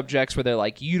there are subjects where they're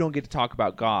like, you don't get to talk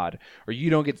about God, or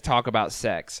you don't get to talk about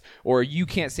sex, or you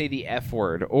can't say the F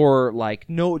word, or like,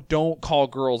 no, don't call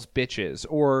girls bitches,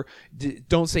 or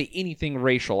don't say anything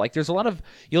racial. Like there's a lot of,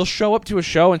 you'll show up to a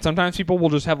show and sometimes people will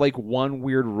just have like one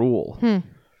weird rule.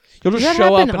 You'll just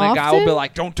show up and a guy will be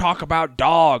like, don't talk about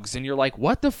dogs. And you're like,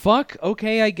 what the fuck?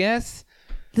 Okay, I guess.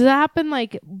 Does that happen,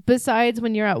 like, besides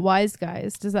when you're at Wise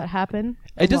Guys? Does that happen?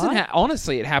 It doesn't.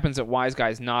 Honestly, it happens at Wise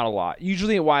Guys not a lot.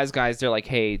 Usually at Wise Guys, they're like,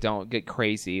 hey, don't get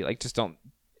crazy. Like, just don't.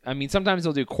 I mean, sometimes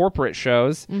they'll do corporate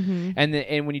shows. And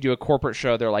when you do a corporate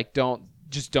show, they're like, don't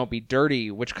be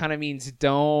dirty, which kind of means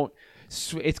don't.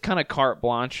 It's kind of carte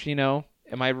blanche, you know?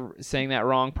 Am I saying that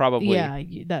wrong? Probably. Yeah,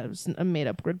 that was a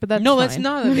made-up word, but that's No, fine. that's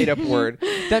not a made-up word.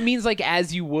 That means, like,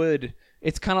 as you would.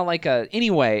 It's kind of like a...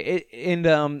 Anyway,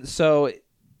 so...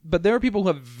 But there are people who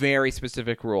have very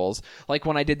specific rules. Like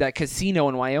when I did that casino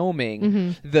in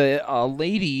Wyoming, the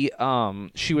lady,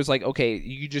 she was like, okay,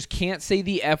 you just can't say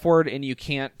the F word and you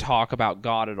can't talk about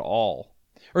God at all.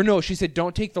 Or no, she said,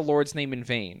 don't take the Lord's name in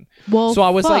vain. Well, so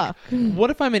I was fuck. like, what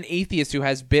if I'm an atheist who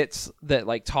has bits that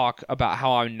like talk about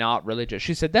how I'm not religious?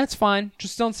 She said, that's fine.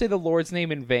 Just don't say the Lord's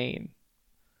name in vain.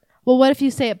 Well, what if you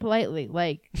say it politely?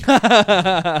 Like...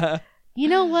 You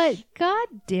know what? God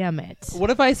damn it. What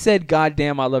if I said, God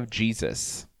damn, I love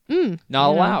Jesus? Not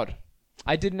allowed.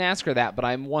 I didn't ask her that, but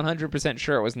I'm 100%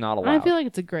 sure it was not allowed. I feel like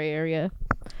it's a gray area.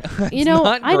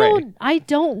 Not I gray.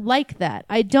 don't like that.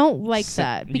 I don't like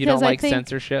that because you don't like I think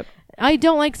censorship? I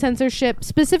don't like censorship,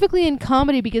 specifically in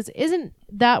comedy, because isn't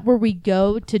that where we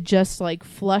go to just like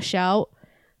flush out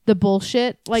the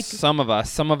bullshit? Like some of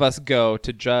us go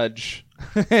to judge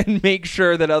and make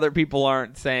sure that other people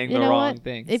aren't saying the wrong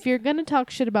things. If you're gonna talk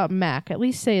shit about Mac, at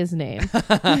least say his name.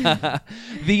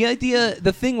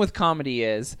 The thing with comedy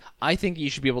is, I think you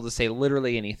should be able to say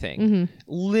literally anything.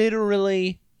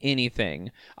 Literally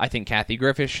anything. I think Kathy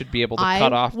Griffith should be able to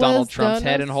cut off Donald Trump's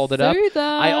head and hold it up.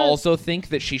 I also think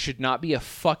that she should not be a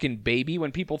fucking baby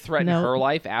when people threaten her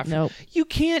life after. Nope. You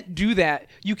can't do that.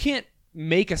 You can't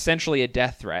make essentially a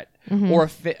death threat or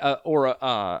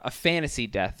a fantasy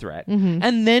death threat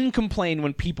and then complain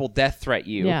when people death threat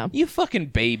you. Yeah. You fucking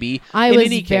baby. I was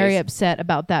very upset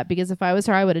about that, because if I was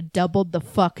her, I would have doubled the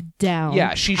fuck down.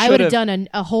 Yeah, she should I would have done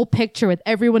a whole picture with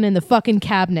everyone in the fucking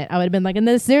cabinet. I would have been like, and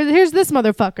here's this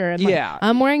motherfucker. And like,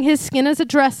 I'm wearing his skin as a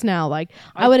dress now. Like,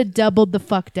 I would have doubled the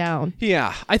fuck down.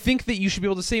 Yeah, I think that you should be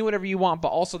able to say whatever you want, but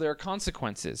also there are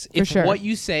consequences. If what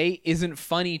you say isn't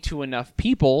funny to enough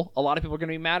people, a lot of people are going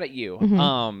to be mad at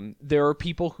you. There are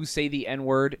people who say the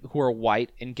N-word who are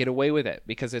white and get away with it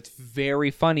because it's very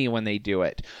funny when they do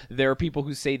it. There are people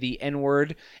who say the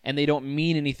N-word and they don't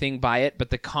mean anything by it, but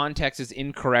the context is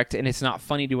incorrect and it's not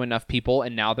funny to enough people,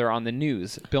 and now they're on the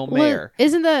news. Bill Maher.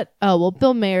 Isn't that... Oh, well,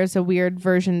 Bill Maher's a weird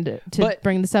version to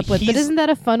bring this up with, but isn't that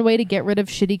a fun way to get rid of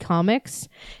shitty comics?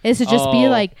 Is to just be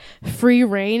like free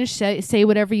range, say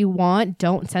whatever you want,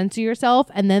 don't censor yourself,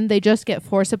 and then they just get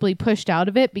forcibly pushed out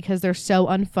of it because they're so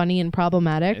unfunny and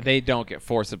problematic. They don't get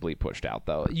forcibly pushed out,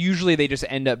 though. Usually they just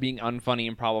end up being unfunny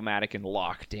and problematic and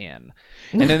locked in.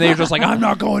 And then they're just like, I'm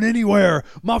not going anywhere.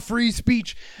 My free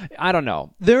speech. I don't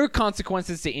know. There are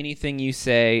consequences to anything you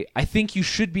say. I think you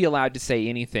should be allowed to say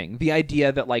anything. The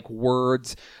idea that like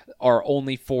words are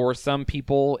only for some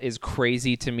people is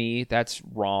crazy to me. That's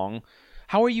wrong.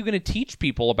 How are you going to teach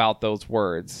people about those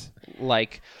words?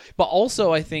 Like, but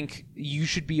also I think you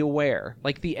should be aware,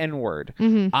 like the N-word.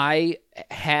 I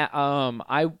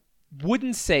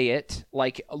wouldn't say it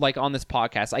like on this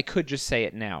podcast. I could just say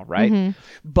it now, right?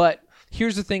 But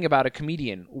here's the thing about a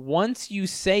comedian. Once you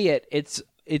say it,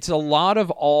 it's a lot of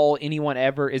all anyone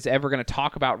ever is ever going to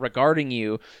talk about regarding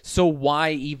you. So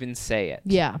why even say it?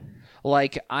 Yeah.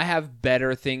 Like, I have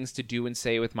better things to do and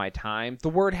say with my time. The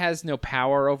word has no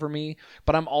power over me,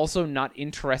 but I'm also not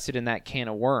interested in that can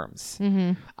of worms.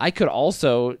 I could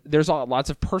also, there's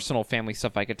lots of personal family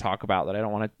stuff I could talk about that I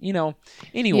don't want to,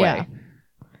 anyway. Yeah.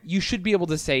 You should be able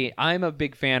to say, I'm a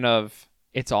big fan of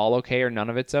it's all okay or none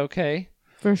of it's okay.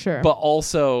 For sure. But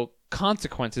also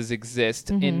consequences exist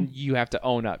and you have to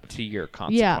own up to your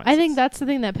consequences. Yeah, I think that's the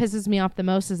thing that pisses me off the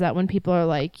most, is that when people are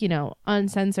like,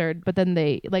 uncensored, but then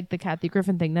they, like the Kathy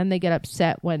Griffin thing, then they get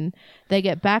upset when they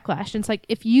get backlash. And it's like,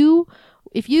 if you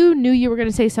knew you were going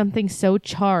to say something so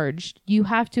charged, you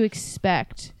have to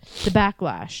expect the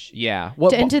backlash. Yeah.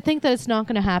 And to think that it's not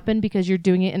going to happen because you're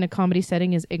doing it in a comedy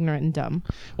setting is ignorant and dumb.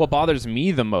 What bothers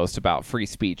me the most about free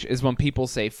speech is when people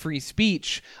say free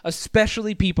speech,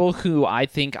 especially people who I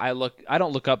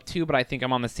don't look up to, but I think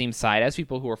I'm on the same side as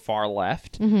people who are far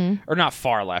left. Or not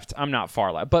far left. I'm not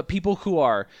far left. But people who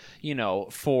are,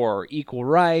 for equal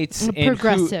rights.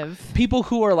 Progressive. People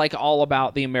who are like all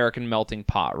about the American melting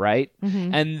pot, right?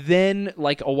 And then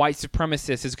like a white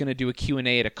supremacist is going to do a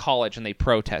Q&A at a college and they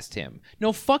protest him.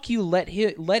 No, fuck you. Let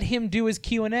him do his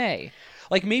Q&A.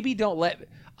 Like, maybe don't let...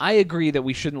 I agree that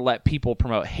we shouldn't let people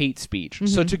promote hate speech.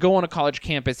 So to go on a college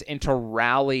campus and to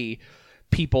rally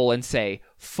people and say,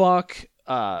 fuck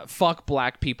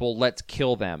black people, let's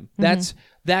kill them. That's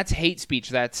hate speech.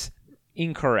 That's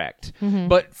incorrect.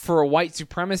 But for a white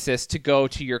supremacist to go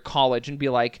to your college and be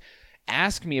like,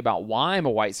 ask me about why I'm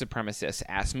a white supremacist.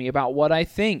 Ask me about what I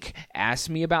think. Ask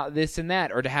me about this and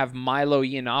that. Or to have Milo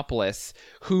Yiannopoulos,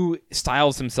 who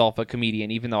styles himself a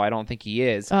comedian, even though I don't think he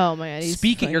is. Oh my God,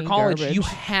 speak at your college. Garbage. You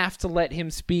have to let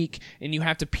him speak, and you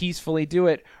have to peacefully do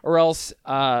it. Or else,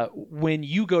 when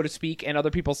you go to speak and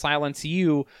other people silence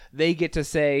you, they get to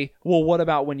say, "Well, what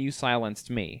about when you silenced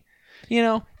me?"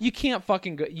 You can't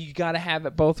fucking go. You got to have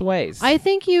it both ways. I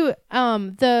think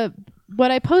what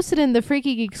I posted in the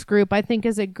Freaky Geeks group, I think,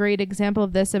 is a great example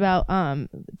of this, about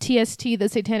TST, the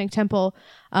Satanic Temple,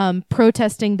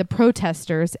 protesting the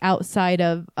protesters outside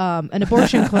of an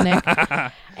abortion clinic.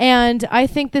 And I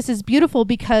think this is beautiful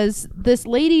because this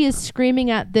lady is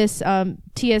screaming at this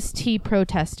TST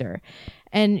protester.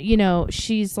 And,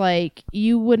 she's like,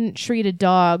 you wouldn't treat a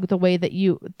dog the way that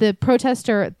the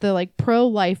protester, the like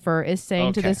pro-lifer is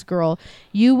saying to this girl,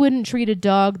 you wouldn't treat a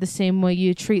dog the same way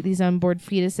you treat these unborn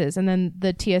fetuses. And then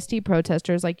the TST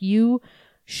protester is like, you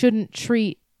shouldn't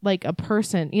treat like a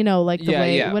person, you know, like the Yeah,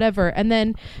 way yeah. whatever. And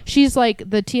then she's like,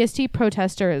 the TST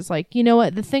protester is like, you know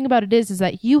what, the thing about it is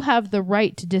that you have the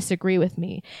right to disagree with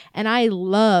me, and I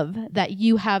love that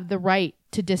you have the right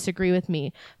to disagree with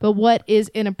me, but what is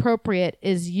inappropriate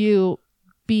is you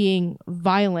being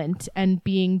violent and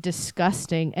being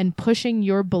disgusting and pushing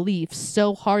your beliefs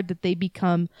so hard that they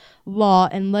become law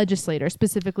and legislator,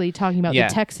 specifically talking about Yeah.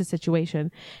 the Texas situation.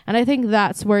 And I think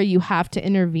that's where you have to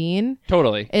intervene,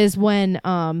 Totally. is when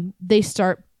they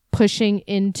start pushing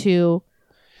into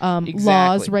laws,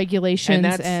 Exactly.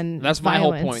 regulations, And that's my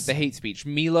violence. whole point. The hate speech.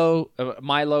 Milo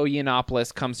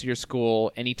Yiannopoulos comes to your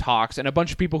school and he talks, and a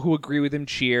bunch of people who agree with him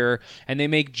cheer, and they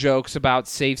make jokes about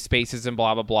safe spaces and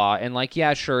blah blah blah. And like,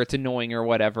 yeah, sure, it's annoying or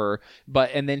whatever,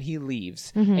 and then he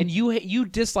leaves, and you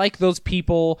dislike those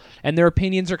people, and their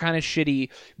opinions are kind of shitty.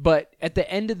 But at the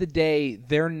end of the day,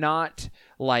 they're not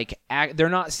like they're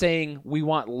not saying we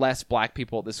want less black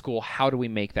people at the school. How do we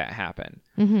make that happen?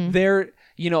 They're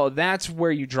that's where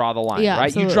you draw the line, Yeah, right?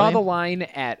 absolutely. You draw the line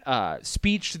at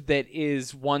speech that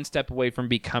is one step away from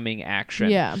becoming action.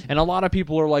 Yeah. And a lot of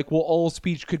people are like, well, all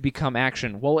speech could become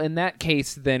action. Well, in that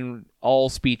case, then all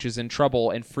speech is in trouble,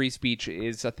 and free speech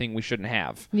is a thing we shouldn't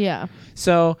have. Yeah.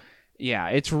 So, yeah,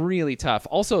 it's really tough.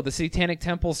 Also, the Satanic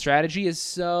Temple strategy is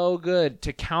so good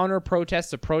to counter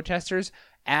protests of protesters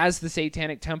as the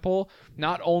Satanic Temple.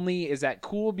 Not only is that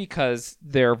cool because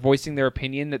they're voicing their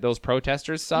opinion that those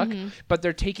protesters suck, but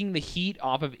they're taking the heat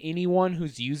off of anyone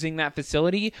who's using that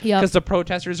facility, Yep. because the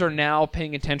protesters are now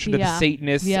paying attention to the Yeah.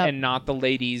 Satanists Yep. and not the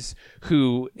ladies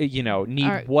who, need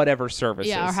Are- whatever services.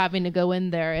 Yeah, or having to go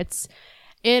in there.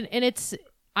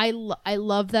 I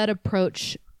love that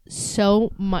approach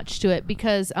so much to it,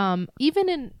 because even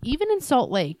in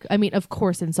Salt Lake, I mean, of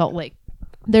course in Salt Lake,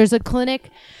 there's a clinic.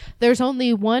 There's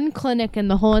only one clinic in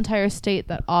the whole entire state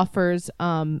that offers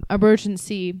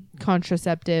emergency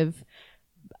contraceptive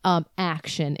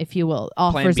action, if you will.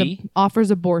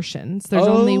 Offers abortions. There's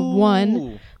only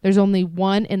one. There's only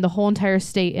one in the whole entire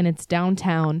state, and it's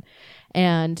downtown.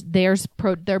 And there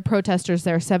are protesters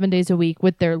there 7 days a week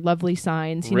with their lovely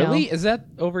signs. You Really? know? Is that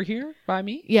over here by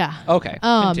me? Yeah. Okay,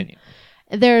 continue.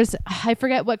 I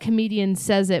forget what comedian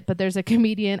says it, but there's a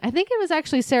comedian, I think it was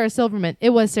actually Sarah Silverman. It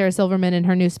was Sarah Silverman in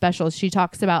her new special. She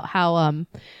talks about how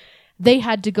they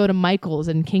had to go to Michael's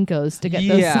and Kinko's to get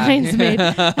those signs made.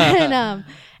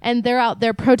 And they're out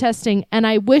there protesting. And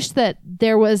I wish that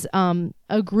there was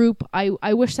a group.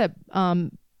 I wish that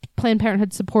Planned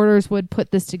Parenthood supporters would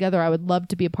put this together. I would love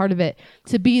to be a part of it,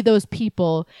 to be those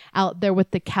people out there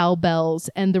with the cowbells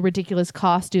and the ridiculous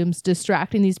costumes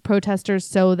distracting these protesters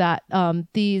so that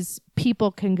these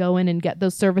people can go in and get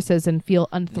those services and feel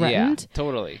unthreatened. Yeah,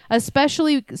 totally.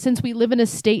 Especially since we live in a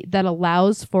state that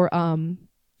allows for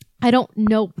I don't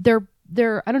know,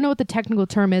 I don't know what the technical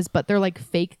term is, but they're like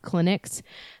fake clinics.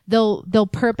 They'll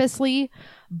purposely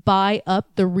buy up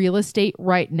the real estate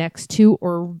right next to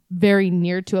or very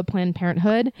near to a Planned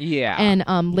Parenthood. Yeah.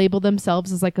 And label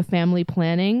themselves as like a family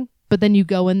planning. But then you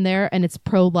go in there and it's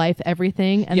pro-life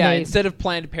everything. And instead of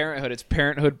Planned Parenthood, it's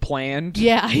Parenthood Planned.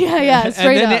 Yeah.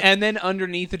 Straight up. And then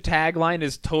underneath the tagline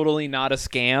is totally not a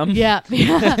scam. Yeah.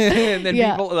 And then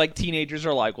Yeah. people, like teenagers,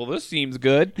 are like, well, this seems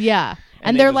good. Yeah. And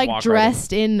And they they're just like walk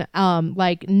dressed in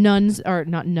like nuns, or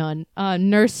not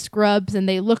nurse scrubs, and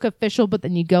they look official, but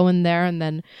then you go in there and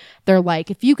then they're like,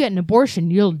 if you get an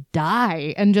abortion, you'll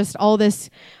die, and just all this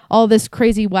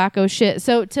crazy wacko shit.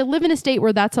 So to live in a state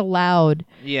where that's allowed,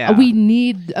 Yeah. we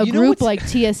need a You know group what's- like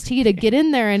TST to get in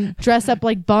there and dress up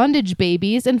like bondage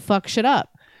babies and fuck shit up.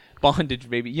 Bondage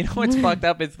baby. You know what's fucked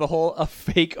up? It's a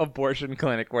fake abortion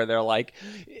clinic where they're like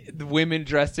the women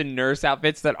dressed in nurse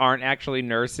outfits that aren't actually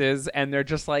nurses, and they're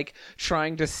just like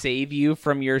trying to save you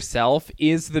from yourself.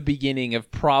 Is the beginning of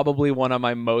probably one of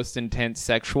my most intense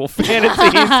sexual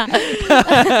fantasies.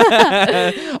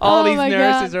 All these my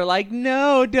nurses God. are like,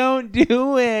 no, don't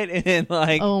do it. And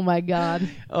like, Oh my god.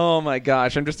 oh my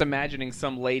gosh, I'm just imagining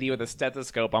some lady with a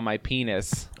stethoscope on my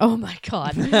penis. Oh my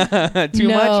god. Too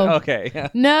No. much? Okay.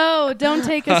 No, don't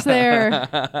take us there.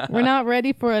 We're not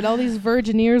ready for it. All these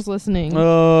virgin ears listening.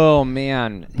 Oh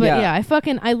man. But yeah,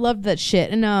 I loved that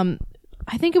shit. And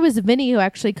I think it was Vinny who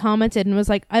actually commented and was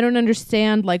like, I don't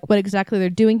understand like what exactly they're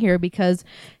doing here, because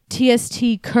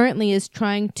TST currently is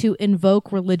trying to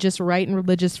invoke religious right and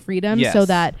religious freedom Yes. so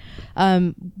that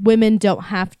women don't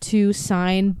have to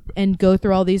sign and go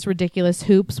through all these ridiculous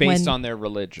hoops based when on their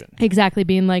religion. exactly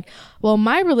being like, well,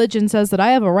 my religion says that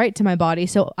I have a right to my body,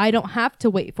 so I don't have to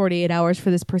wait 48 hours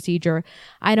for this procedure.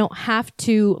 I don't have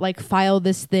to like file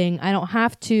this thing. I don't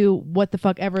have to what the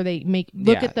fuck ever they make.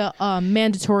 Look Yeah. at the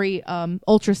mandatory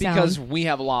ultrasound. Because we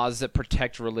have laws that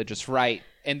protect religious right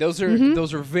And those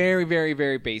are very, very,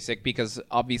 very basic, because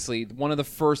obviously one of the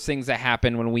first things that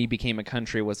happened when we became a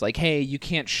country was like, hey, you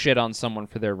can't shit on someone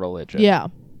for their religion.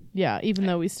 Yeah, even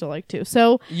though we still like to.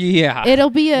 So yeah, it'll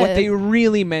be what they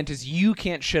really meant is you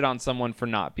can't shit on someone for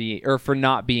not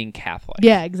being Catholic.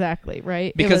 Yeah, exactly,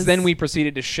 right? Because then we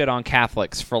proceeded to shit on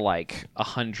Catholics for like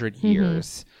 100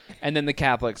 years. And then the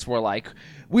Catholics were like,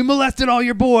 we molested all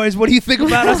your boys. What do you think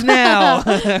about us now?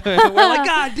 We're like,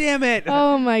 God damn it.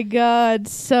 Oh my God.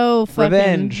 So fucking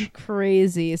Revenge.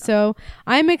 crazy. So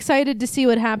I'm excited to see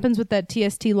what happens with that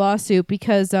TST lawsuit,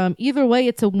 because either way,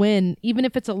 it's a win, even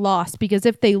if it's a loss, because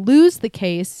if they lose the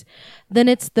case, then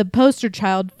it's the poster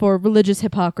child for religious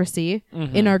hypocrisy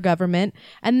in our government.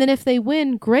 And then if they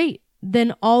win, great.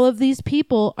 Then all of these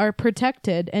people are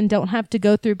protected and don't have to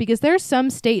go through, because there are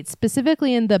some states,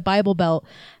 specifically in the Bible Belt,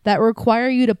 that require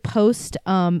you to post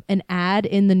an ad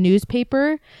in the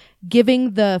newspaper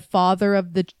giving the father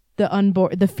of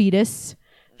the fetus,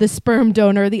 the sperm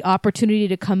donor, the opportunity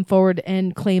to come forward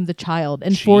and claim the child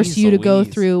and force you to go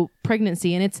through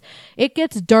pregnancy. And it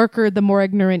gets darker the more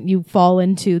ignorant you fall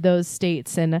into those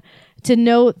states. And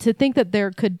to think that there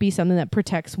could be something that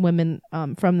protects women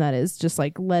from that is just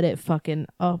like, let it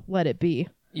be.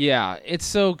 Yeah,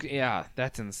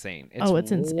 that's insane. It's so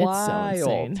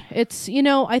insane. It's,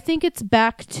 I think it's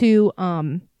back to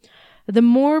the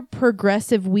more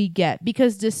progressive we get,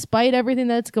 because despite everything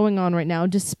that's going on right now,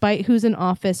 despite who's in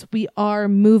office, we are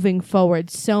moving forward.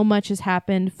 So much has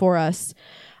happened for us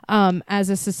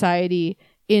as a society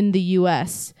in the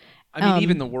U.S. I mean,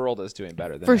 even the world is doing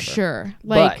better than for ever. sure.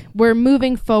 Like, we're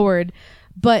moving forward,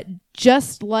 but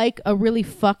just like a really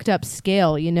fucked up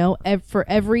scale, for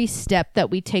every step that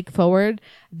we take forward,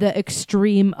 the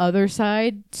extreme other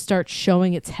side starts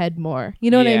showing its head more.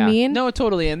 You know what I mean? No,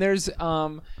 totally. And there's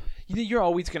you're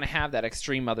always going to have that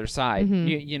extreme other side.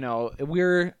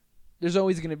 There's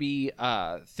always going to be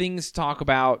things to talk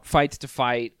about, fights to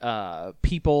fight,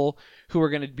 people who are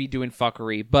going to be doing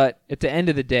fuckery. But at the end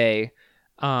of the day,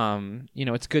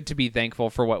 it's good to be thankful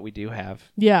for what we do have.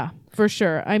 Yeah, for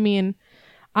sure. I mean,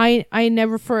 I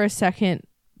never for a second,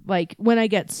 like, when I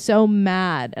get so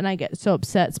mad and I get so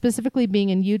upset, specifically being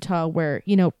in Utah where,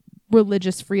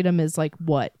 religious freedom is like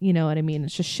what? You know what I mean?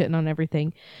 It's just shitting on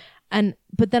everything.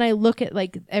 But then I look at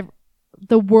like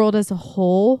the world as a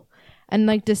whole, and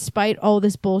like, despite all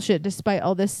this bullshit, despite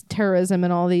all this terrorism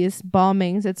and all these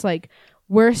bombings, it's like,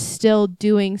 we're still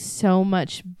doing so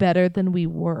much better than we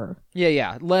were.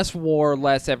 Yeah. Less war,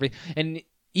 less and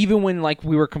even when like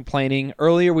we were complaining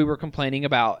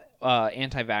about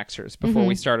anti-vaxxers before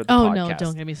we started the podcast. Oh no,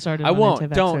 don't get me started. I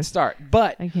won't. Don't start.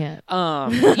 But I can't.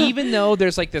 Even though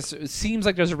there's like this, it seems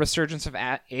like there's a resurgence of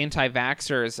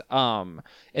anti-vaxxers.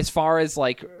 As far as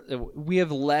like, we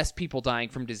have less people dying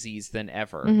from disease than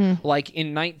ever. Like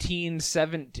in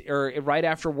 1970, or right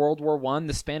after World War I,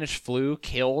 the Spanish flu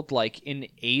killed like an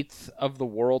eighth of the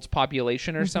world's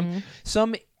population, or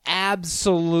some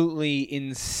absolutely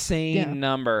insane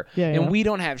number, and we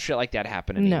don't have shit like that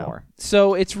happen anymore.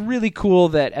 So it's really cool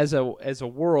that as a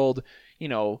world,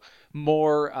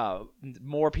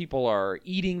 more people are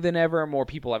eating than ever, more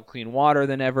people have clean water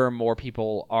than ever, more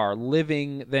people are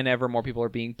living than ever, more people are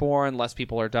being born, less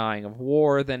people are dying of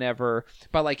war than ever,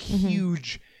 by like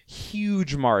huge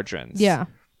margins. Yeah,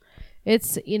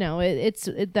 it's it's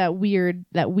that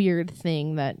weird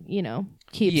thing that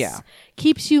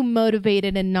keeps you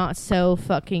motivated and not so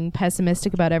fucking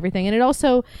pessimistic about everything. And it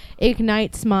also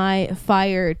ignites my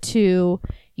fire to,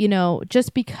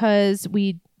 just because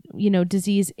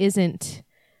disease isn't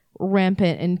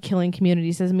rampant and killing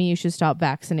communities doesn't mean you should stop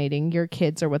vaccinating your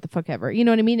kids or what the fuck ever. You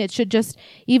know what I mean? It should just,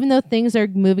 even though things are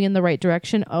moving in the right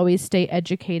direction, always stay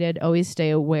educated, always stay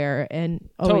aware, and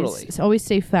always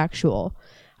stay factual,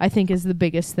 I think, is the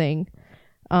biggest thing.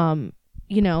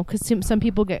 Because some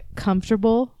people get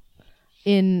comfortable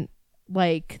in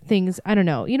like things, I don't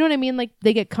know, you know what I mean? Like,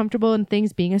 they get comfortable in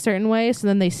things being a certain way, so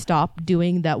then they stop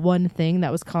doing that one thing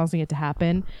that was causing it to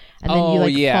happen, and then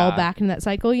you fall back into that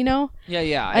cycle, Yeah.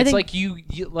 It's like you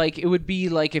like, it would be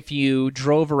like if you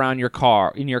drove around in your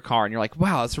car and you're like,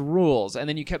 wow, it's rules, and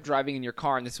then you kept driving in your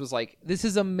car and this was like, this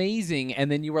is amazing,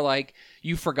 and then you were like,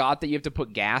 you forgot that you have to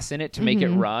put gas in it to make it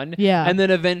run, and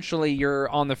then eventually you're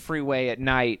on the freeway at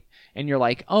night and you're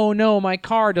like, oh no, my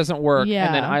car doesn't work. Yeah.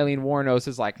 And then Eileen Warnos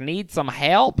is like, need some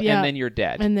help. Yeah. And then you're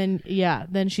dead. And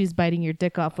then she's biting your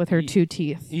dick off with her 2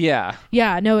 teeth. Yeah.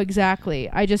 Yeah, no, exactly.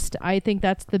 I think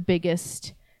that's the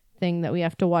biggest thing that we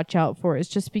have to watch out for, is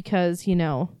just because,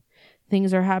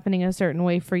 things are happening a certain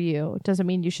way for you, it doesn't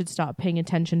mean you should stop paying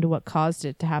attention to what caused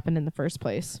it to happen in the first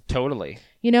place. Totally.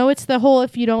 It's the whole,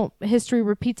 history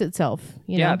repeats itself.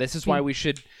 This is why we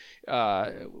should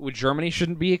Germany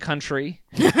shouldn't be a country,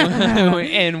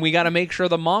 and we got to make sure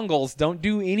the Mongols don't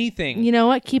do anything. You know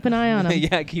what? Keep an eye on them.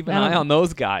 Yeah, keep an eye on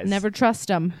those guys. Never trust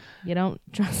them. You don't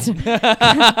trust them.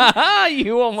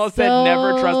 You almost said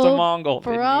never trust a Mongol.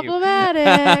 Problematic.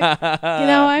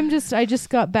 I just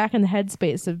got back in the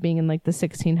headspace of being in like the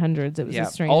 1600s. It was a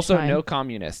strange Also, time. no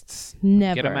communists.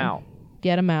 Never. Get them out.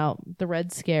 Get them out. The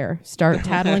Red Scare. Start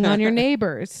tattling on your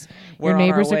neighbors. We're your on our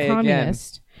neighbors way are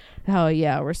communist. Oh,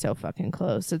 yeah, we're so fucking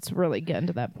close. It's really getting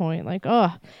to that point. Like,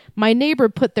 oh, my neighbor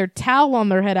put their towel on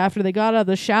their head after they got out of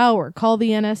the shower. Call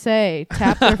the NSA.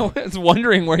 Tap their... I was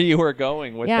wondering where you were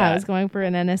going with that. Yeah, I was going for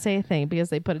an NSA thing because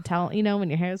they put a towel, when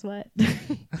your hair's wet.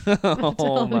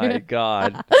 Oh, my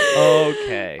God.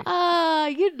 Okay.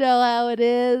 You know how it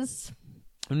is.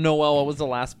 Noelle, what was the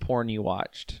last porn you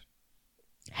watched?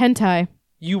 Hentai.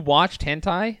 You watched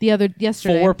hentai?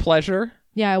 Yesterday. For pleasure?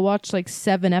 Yeah, I watched like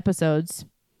 7 episodes.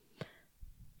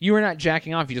 You were not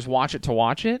jacking off. You just watch it to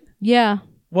watch it? Yeah.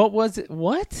 What was it?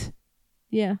 What?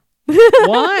 Yeah.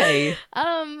 Why?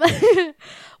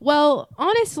 Well,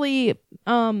 honestly,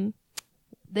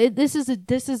 this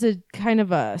is a kind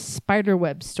of a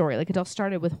spiderweb story. Like, it all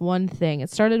started with one thing. It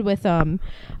started with a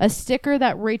sticker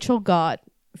that Rachel got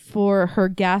for her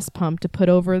gas pump to put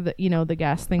over the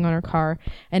gas thing on her car,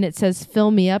 and it says "Fill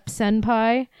me up,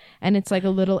 senpai," and it's like a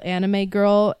little anime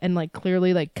girl, and like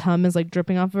clearly like cum is like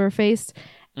dripping off of her face.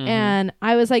 And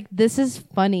I was like, this is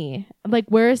funny. Like,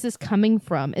 where is this coming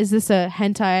from? Is this a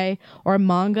hentai or a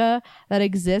manga that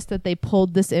exists that they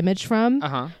pulled this image from?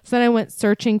 So then I went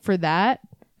searching for that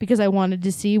because I wanted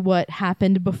to see what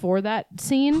happened before that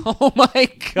scene. Oh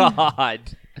my God.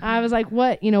 I was like,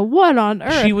 what on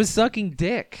earth? She was sucking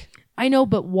dick. I know,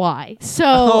 but why? So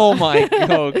oh my,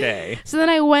 okay. So then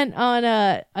I went on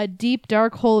a deep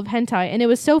dark hole of hentai, and it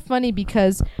was so funny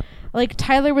because like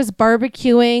Tyler was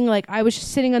barbecuing, like I was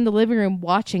just sitting on the living room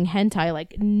watching hentai,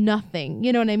 like nothing.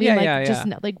 You know what I mean? Just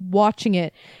like watching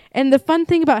it. And the fun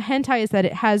thing about hentai is that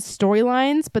it has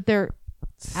storylines, but they're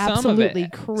absolutely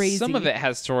crazy. Some of it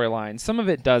has storylines, some of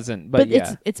it doesn't. But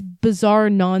yeah, it's bizarre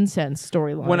nonsense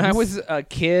storylines. When I was a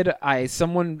kid,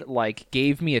 someone like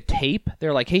gave me a tape.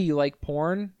 They're like, "Hey, you like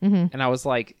porn?" And I was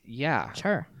like, "Yeah,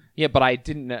 sure." Yeah, but I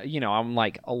didn't know, I'm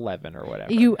like 11 or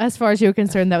whatever. As far as you were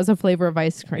concerned, that was a flavor of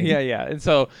ice cream. Yeah. And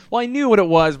so, I knew what it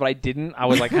was, but I didn't. I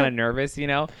was like kind of nervous,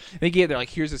 They're like,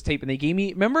 here's this tape. And they gave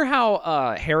me, remember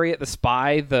how Harriet the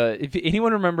Spy, if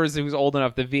anyone remembers who's old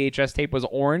enough, the VHS tape was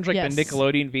orange, like the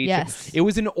Nickelodeon VHS. Yes. It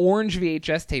was an orange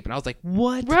VHS tape. And I was like,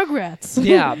 what? Rugrats.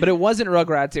 Yeah, but it wasn't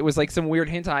Rugrats. It was like some weird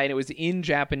hentai, and it was in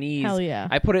Japanese. Hell yeah.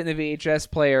 I put it in the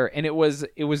VHS player, and it was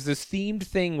this themed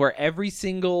thing where every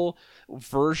single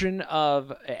version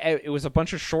of it was a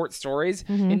bunch of short stories,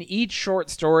 and each short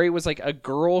story was like a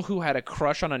girl who had a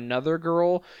crush on another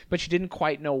girl, but she didn't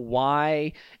quite know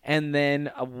why. And then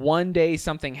one day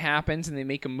something happens and they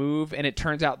make a move, and it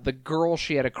turns out the girl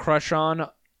she had a crush on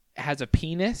has a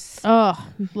penis. Oh,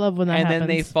 love when that happens. And then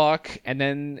they fuck, and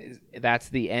then that's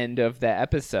the end of the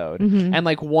episode. And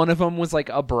like one of them was like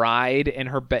a bride, and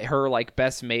her like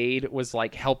best maid was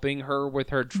like helping her with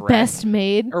her dress. Best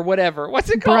maid or whatever. What's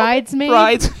it called? Bridesmaid.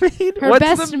 Her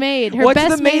best maid. Her what's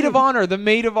best the maid of honor? The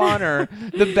maid of honor.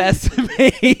 The best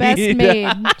maid. Best maid.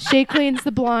 She cleans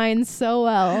the blinds so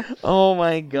well. Oh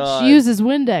my God. She uses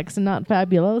Windex and not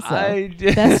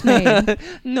Fabuloso. Best maid.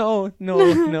 No.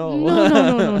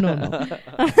 No.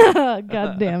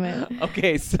 God damn it.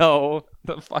 Okay, so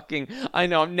the fucking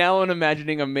I'm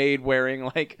imagining a maid wearing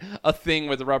like a thing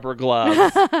with rubber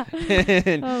gloves.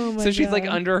 Oh my so she's God. like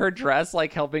under her dress,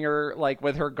 like helping her like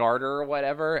with her garter or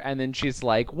whatever, and then she's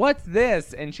like, "What's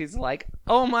this?" And she's like,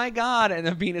 "Oh my God!" And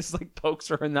the penis like pokes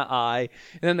her in the eye,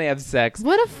 and then they have sex.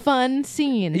 What a fun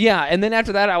scene. Yeah, and then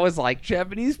after that, I was like,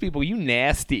 "Japanese people, you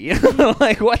nasty!"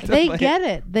 Like what? They get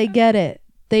it.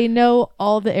 They know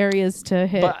all the areas to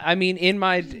hit. But I mean,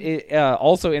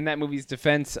 also in that movie's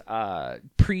defense,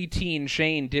 preteen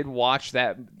Shane did watch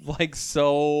that like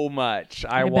so much.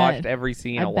 I watched every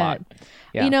scene a lot.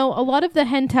 Yeah. A lot of the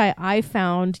hentai I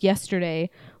found yesterday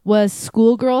was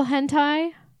schoolgirl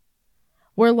hentai,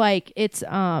 where like it's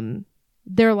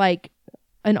they're like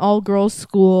an all-girls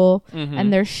school,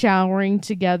 and they're showering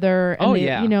together, and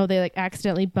they like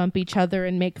accidentally bump each other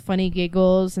and make funny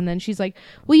giggles, and then she's like,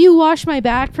 "Will you wash my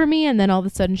back for me?" And then all of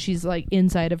a sudden she's like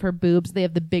inside of her boobs. They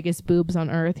have the biggest boobs on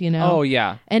earth, Oh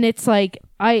yeah. And it's like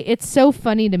it's so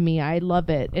funny to me. I love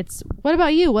it. What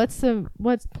about you? What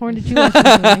porn did you watch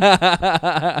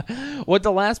recently? What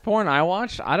the last porn I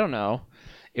watched? I don't know.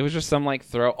 It was just some like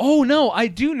throw. Oh no, I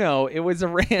do know. It was a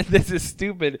rant. This is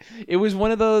stupid. It was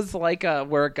one of those like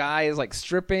where a guy is like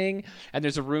stripping and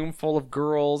there's a room full of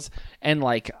girls and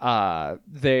like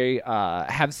they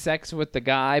have sex with the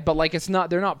guy, but like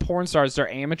they're not porn stars,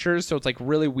 they're amateurs, so it's like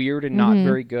really weird and not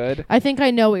very good. I think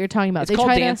I know what you're talking about. It's called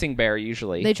Dancing Bear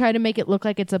usually. They try to make it look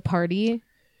like it's a party.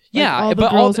 Yeah, like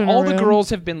but all the girls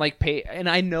have been like paid, and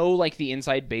I know like the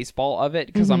inside baseball of it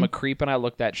because I'm a creep and I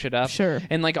looked that shit up. Sure.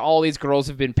 And like all these girls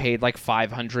have been paid like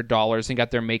 $500 and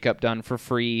got their makeup done for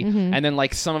free, and then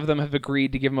like some of them have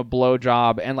agreed to give them a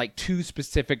blowjob, and like 2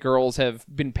 specific girls have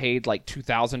been paid like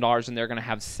 $2,000 and they're gonna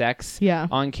have sex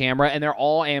on camera, and they're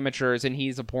all amateurs, and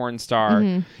he's a porn star,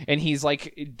 and he's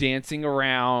like dancing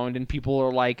around, and people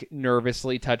are like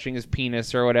nervously touching his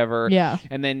penis or whatever. Yeah.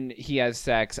 And then he has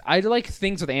sex. I like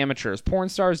things with amateurs. Porn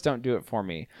stars don't do it for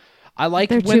me. I like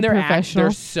they're when professional.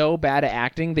 they're so bad at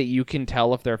acting that you can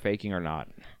tell if they're faking or not.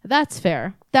 That's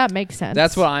fair. That makes sense.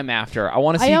 That's what I'm after. I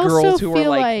want to see girls who are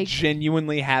like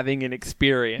genuinely having an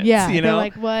experience. Yeah, you know, they're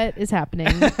like, what is happening?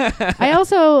 I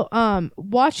also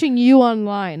watching you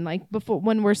online, like before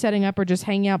when we're setting up or just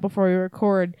hanging out before we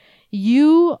record.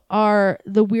 You are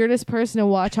the weirdest person to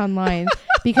watch online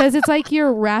because it's like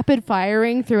you're rapid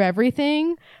firing through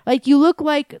everything. Like you look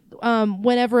like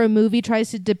whenever a movie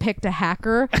tries to depict a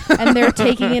hacker and they're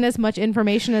taking in as much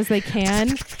information as they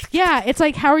can. Yeah, it's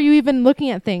like, how are you even looking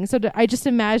at things? So I just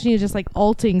imagine you just like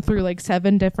alting through like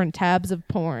 7 different tabs of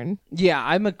porn. Yeah,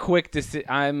 I'm a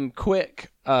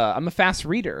fast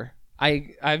reader.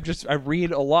 I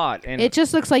read a lot, and it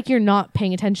just looks like you're not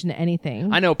paying attention to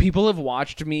anything. I know people have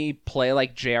watched me play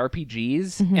like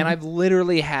JRPGs, and I've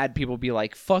literally had people be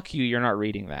like, "Fuck you, you're not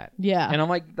reading that." Yeah, and I'm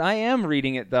like, I am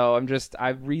reading it though. I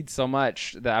read so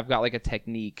much that I've got like a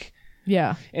technique.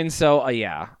 Yeah, and so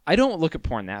yeah, I don't look at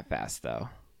porn that fast though.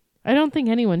 I don't think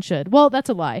anyone should. Well, that's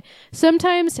a lie.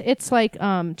 Sometimes it's like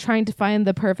trying to find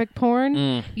the perfect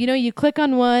porn. You know, you click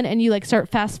on one and you like start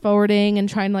fast forwarding and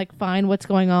trying to like find what's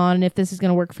going on and if this is going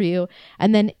to work for you.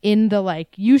 And then in the like,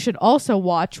 you should also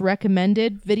watch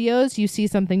recommended videos. You see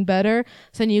something better.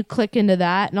 So then you click into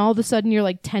that and all of a sudden you're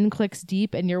like 10 clicks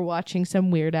deep and you're watching some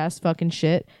weird ass fucking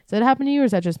shit. Does that happen to you or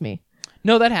is that just me?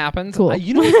 No, that happens. Cool.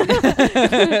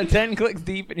 10 clicks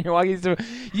deep and you're walking through.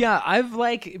 Yeah, I've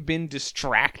like been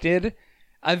distracted.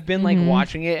 I've been like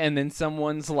watching it and then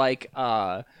someone's like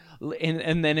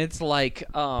and then it's like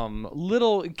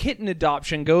little kitten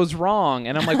adoption goes wrong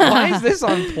and I'm like, why is this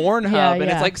on Pornhub? And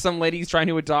it's like some lady's trying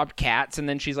to adopt cats and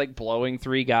then she's like blowing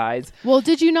 3 guys. Well,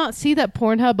 did you not see that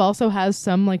Pornhub also has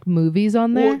some like movies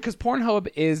on there? Well, because Pornhub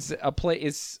is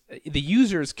the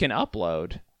users can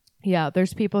upload. Yeah,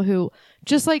 there's people who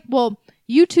just like, well,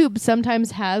 YouTube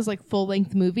sometimes has like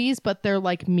full-length movies, but they're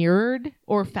like mirrored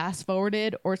or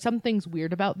fast-forwarded or something's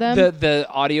weird about them. The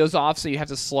audio's off, so you have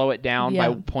to slow it down by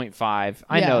 0.5.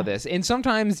 I know this. And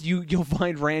sometimes you'll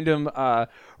find random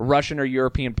Russian or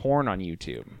European porn on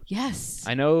YouTube. Yes.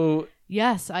 I know.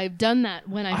 Yes, I've done that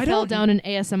when I fell down an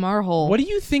ASMR hole. What do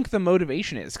you think the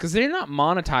motivation is? Because they're not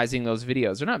monetizing those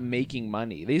videos. They're not making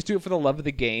money. They just do it for the love of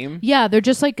the game. Yeah, they're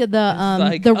just like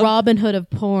the Robin Hood of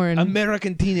porn.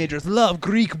 American teenagers love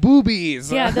Greek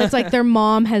boobies. Yeah, that's like their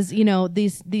mom has, you know,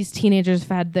 these teenagers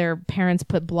have had their parents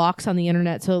put blocks on the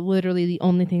internet, so literally the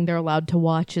only thing they're allowed to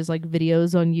watch is like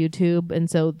videos on YouTube, and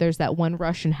so there's that one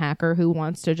Russian hacker who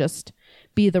wants to just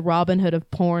be the Robin Hood of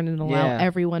porn and allow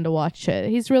everyone to watch it.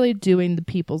 He's really doing the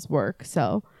people's work,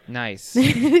 so nice.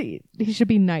 He should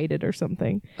be knighted or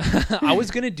something. I was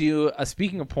gonna do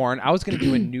speaking of porn, I was gonna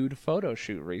do a nude photo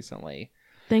shoot recently.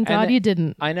 Thank God you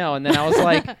didn't. I know, and then I was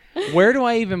like, where do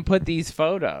I even put these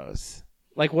photos?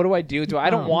 Like, what do I do? I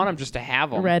don't want them just to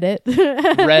have them.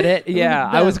 Reddit, yeah.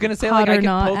 I was gonna say like I could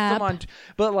post them on,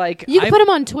 but like you can put them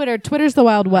on Twitter. Twitter's the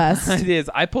Wild West. It is.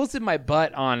 I posted my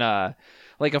butt on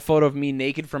like a photo of me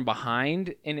naked from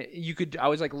behind, and I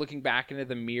was like looking back into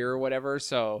the mirror or whatever.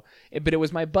 So, but it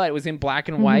was my butt. It was in black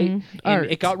and white, and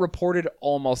it got reported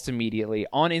almost immediately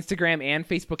on Instagram and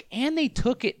Facebook, and they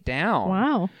took it down.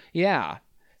 Wow. Yeah.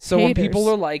 So when people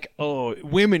are like, "Oh,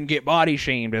 women get body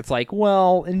shamed," it's like,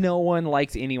 well, no one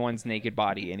likes anyone's naked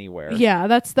body anywhere. Yeah,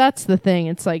 that's the thing.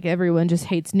 It's like everyone just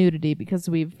hates nudity because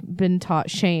we've been taught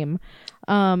shame.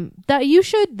 That you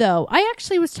should though. I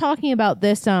actually was talking about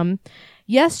this.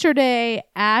 Yesterday,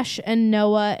 Ash and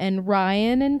Noah and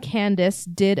Ryan and Candace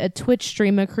did a Twitch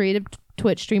stream, a creative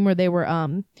Twitch stream where they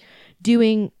were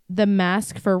doing the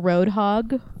mask for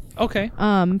Roadhog. Okay.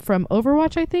 From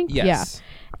Overwatch, I think. Yes. Yeah.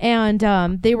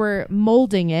 And they were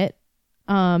molding it,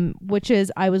 which is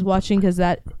I was watching because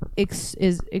that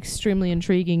is extremely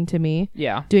intriguing to me.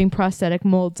 Yeah. Doing prosthetic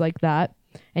molds like that.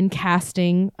 and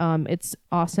casting. It's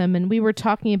awesome. And we were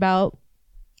talking about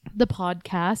the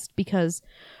podcast because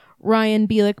Ryan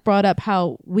Bielek brought up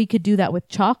how we could do that with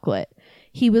chocolate.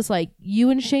 He was like, you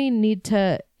and Shane need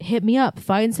to hit me up.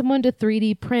 Find someone to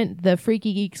 3D print the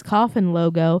Freaky Geeks coffin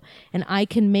logo, and I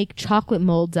can make chocolate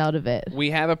molds out of it.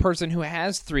 We have a person who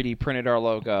has 3D printed our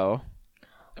logo.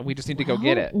 We just need to go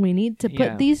get it. We need to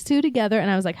put these two together. And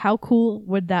I was like, how cool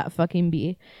would that fucking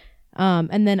be?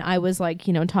 And then I was like,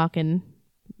 talking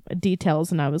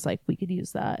details, and I was like, we could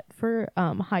use that for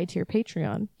high tier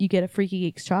Patreon. You get a Freaky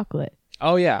Geeks chocolate.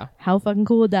 Oh, yeah. How fucking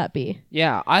cool would that be?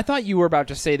 Yeah. I thought you were about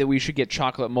to say that we should get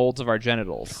chocolate molds of our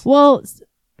genitals. Well,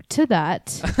 to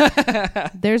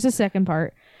that, there's a second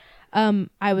part.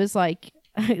 I was like,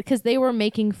 because they were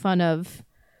making fun of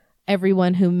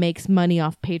everyone who makes money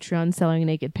off Patreon selling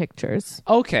naked pictures.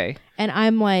 Okay. And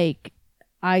I'm like,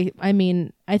 I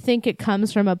mean, I think it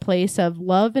comes from a place of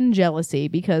love and jealousy,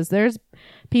 because there's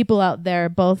people out there,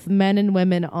 both men and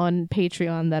women on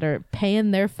Patreon, that are paying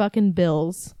their fucking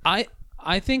bills.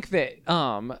 I think that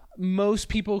most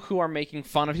people who are making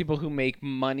fun of people who make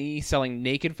money selling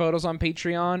naked photos on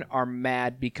Patreon are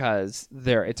mad because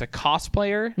it's a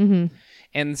cosplayer. Mm-hmm.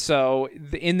 And so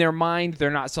in their mind, they're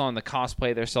not selling the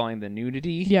cosplay, they're selling the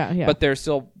nudity. Yeah. But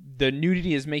the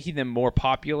nudity is making them more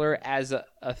popular as a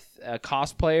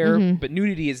cosplayer, Mm-hmm. but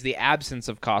nudity is the absence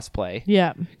of cosplay.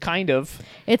 Yeah. Kind of.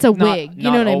 It's a wig. You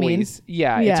know what always. I mean?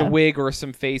 Yeah, it's a wig or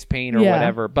some face paint or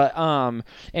whatever. But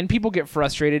and people get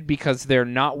frustrated because they're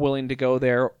not willing to go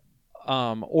there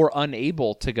or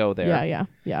unable to go there.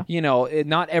 Yeah.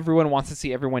 Not everyone wants to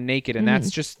see everyone naked, and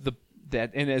that's just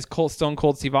and as Stone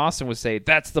Cold Steve Austin would say,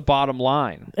 that's the bottom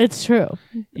line. It's true.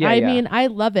 Yeah, I mean, I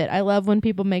love it. I love when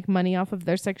people make money off of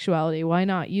their sexuality. Why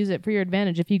not use it for your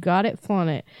advantage? If you got it, flaunt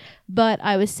it. But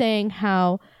I was saying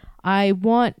how I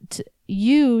want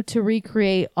you to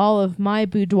recreate all of my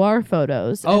boudoir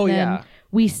photos. And then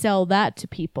we sell that to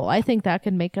people. I think that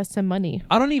could make us some money.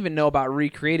 I don't even know about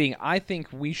recreating. I think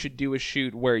we should do a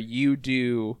shoot where you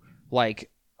do like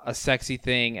a sexy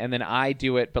thing and then I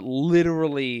do it, but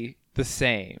literally the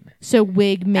same. So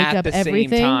wig, makeup, at the everything.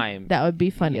 Same time. That would be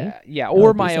funny. Yeah.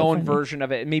 Or my own version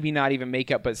of it. Maybe not even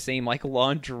makeup, but same like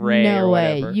lingerie or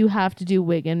whatever. No way. You have to do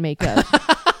wig and makeup.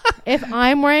 If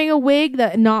I'm wearing a wig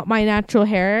that not my natural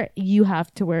hair, you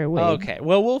have to wear a wig. Okay.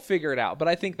 Well, we'll figure it out, but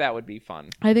I think that would be fun.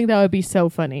 I think that would be so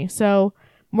funny. So,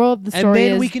 moral of the story and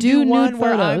then is we can do one nude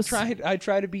where photos. I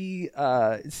try to be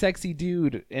sexy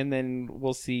dude, and then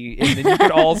we'll see. And then you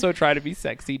could also try to be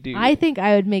sexy dude. I think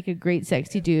I would make a great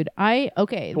sexy dude. We'll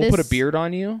put a beard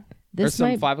on you. Or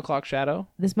some 5 o'clock shadow.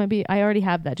 This might be. I already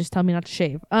have that. Just tell me not to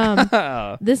shave.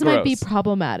 This Gross. might be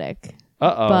problematic.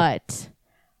 Uh-oh. But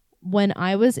when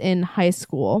I was in high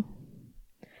school,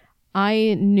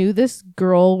 I knew this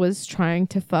girl was trying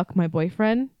to fuck my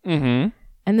boyfriend. Mm-hmm.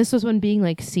 And this was when being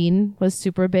like seen was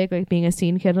super big, like being a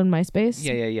scene kid on MySpace.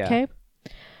 Yeah. Okay.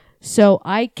 So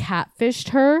I catfished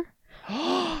her,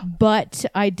 but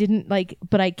I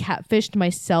catfished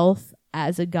myself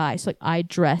as a guy. So like I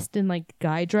dressed in like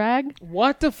guy drag.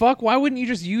 What the fuck? Why wouldn't you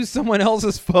just use someone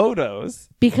else's photos?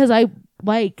 Because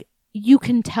you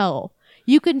can tell.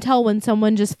 You can tell when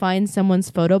someone just finds someone's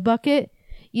photo bucket.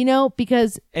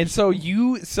 Because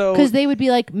they would be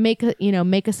like, make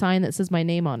a sign that says my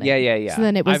name on it. Yeah. So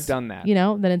then it was, I've done that.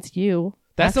 Then it's you.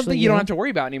 That's something you don't have to worry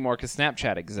about anymore because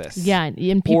Snapchat exists. Yeah,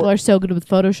 and people are so good with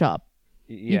Photoshop.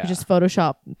 Yeah. You could just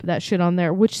Photoshop that shit on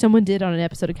there, which someone did on an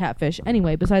episode of Catfish.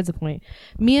 Anyway, besides the point,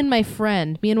 me and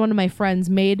one of my friends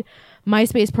made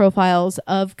MySpace profiles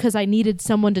because I needed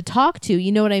someone to talk to.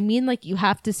 You know what I mean? Like you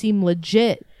have to seem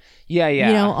legit.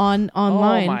 Yeah.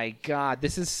 Online. Oh my god,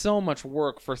 this is so much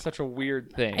work for such a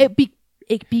weird thing.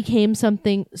 It became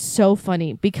something so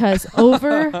funny because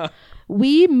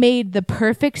we made the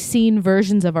perfect scene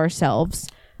versions of ourselves.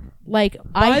 Like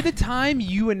by the time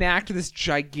you enact this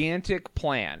gigantic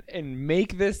plan and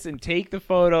make this and take the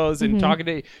photos and talking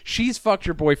to, she's fucked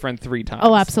your boyfriend 3 times.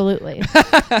 Oh, absolutely.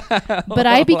 But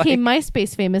I became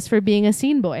MySpace famous for being a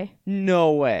scene boy.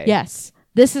 No way. Yes.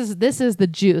 This is the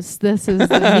juice. This is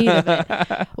the meat of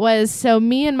it. Was so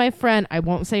me and my friend, I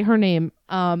won't say her name.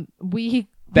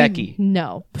 Becky.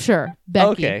 No, sure,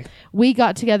 Becky. Okay. We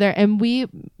got together and we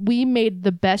made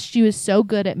the best. She was so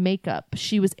good at makeup.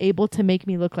 She was able to make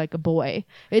me look like a boy.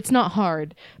 It's not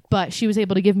hard, but she was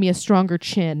able to give me a stronger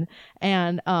chin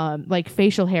and like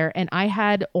facial hair. And I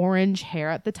had orange hair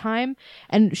at the time,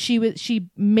 and she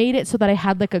made it so that I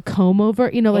had like a comb over,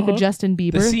 like a Justin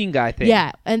Bieber. The scene guy thing.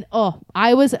 Yeah, and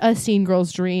I was a scene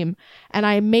girl's dream, and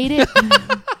I made it.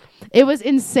 It was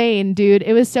insane, dude.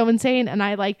 It was so insane. And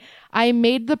I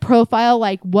made the profile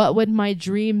like, what would my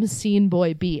dream scene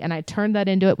boy be? And I turned that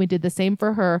into it. We did the same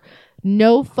for her.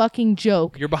 No fucking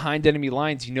joke. You're behind enemy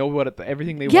lines. You know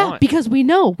everything they want. Yeah, because we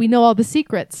know all the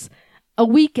secrets. A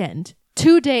weekend,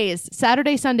 2 days,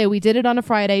 Saturday, Sunday. We did it on a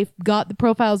Friday. Got the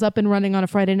profiles up and running on a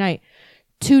Friday night.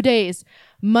 2 days.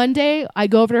 Monday, I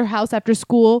go over to her house after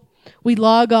school. We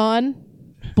log on.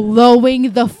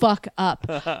 Blowing the fuck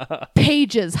up.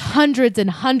 Pages, hundreds and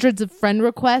hundreds of friend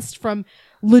requests from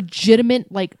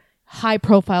legitimate, like, high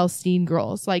profile scene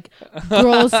girls, like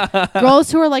girls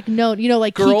who are like known,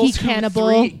 like girls Kiki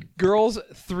Cannibal. Girls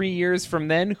 3 years from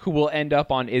then who will end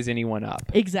up on Is Anyone Up?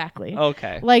 Exactly.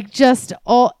 Okay. Like just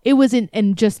it was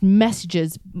and just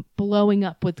messages blowing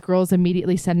up with girls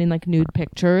immediately sending like nude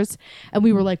pictures, and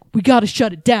we were like, we gotta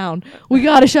shut it down.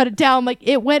 Like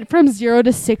it went from 0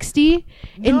 to 60.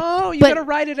 No, you gotta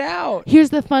write it out. Here's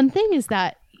the fun thing is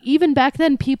that even back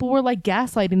then, people were like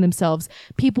gaslighting themselves.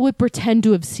 People would pretend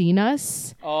to have seen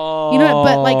us. Oh.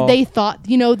 But like they thought,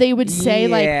 they would say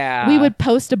Yeah. like, we would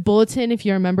post a bulletin. If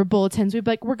you remember bulletins, we'd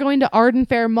be like, we're going to Arden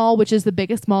Fair Mall, which is the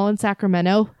biggest mall in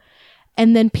Sacramento.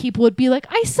 And then people would be like,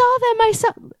 I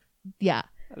saw them. Yeah.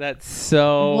 That's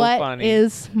so What funny.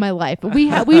 is my life?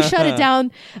 We shut it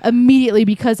down immediately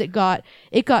because it got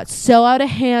so out of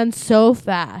hand so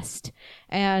fast.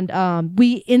 And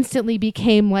we instantly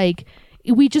became like,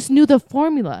 we just knew the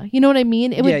formula. You know what I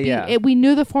mean? We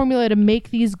knew the formula to make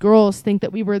these girls think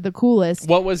that we were the coolest.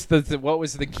 What was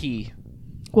the key?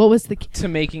 What was the key? To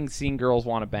making scene girls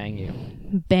want to bang you?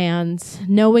 Bands.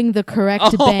 Knowing the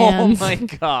correct Oh bands. my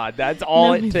God. That's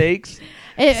all it takes?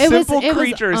 Simple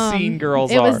creatures scene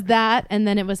girls It are. was that, and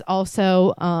then it was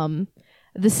also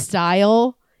the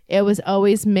style. It was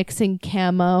always mixing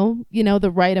camo,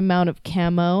 the right amount of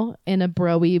camo in a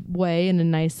bro-y way in a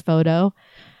nice photo.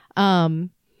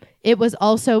 It was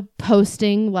also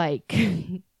posting like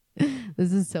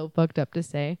this is so fucked up to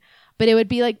say, but it would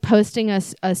be like posting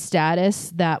a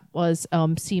status that was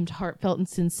seemed heartfelt and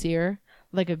sincere,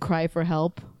 like a cry for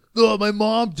help. Oh, my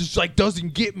mom just like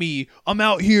doesn't get me. I'm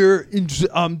out here and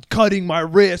I'm cutting my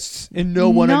wrists and no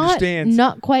one understands.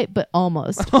 Not quite, but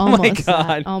almost. Oh my almost God.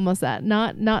 that. Almost that.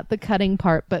 Not the cutting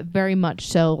part, but very much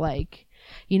so like,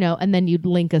 and then you'd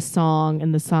link a song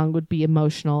and the song would be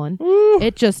emotional, and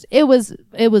it was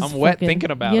I'm wet thinking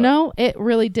about it. It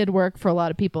really did work for a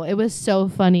lot of people. It was so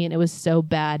funny and it was so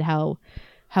bad how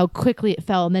quickly it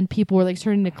fell, and then people were like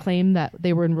starting to claim that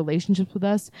they were in relationships with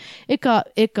us. It got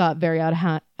very out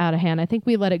of hand. I think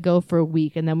we let it go for a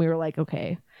week, and then we were like,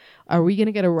 okay, are we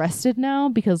gonna get arrested now?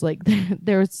 Because like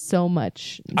there's so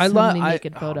many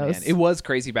naked photos. Man, it was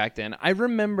crazy back then. I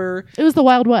remember it was the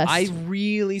Wild West. I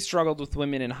really struggled with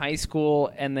women in high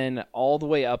school, and then all the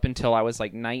way up until I was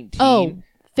like 19. Oh,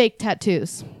 fake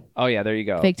tattoos. Oh yeah, there you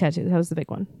go. Fake tattoos. That was the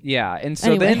big one. Yeah, and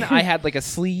so Anyway. then I had like a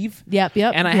sleeve. Yep.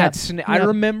 And I had I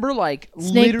remember like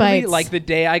Snake literally bites. like the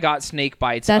day I got snake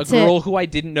bites, That's a girl it. who I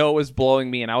didn't know was blowing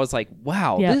me, and I was like,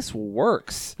 wow, Yep. this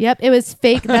works. Yep. It was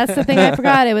fake. That's the thing I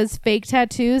forgot. It was fake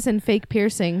tattoos and fake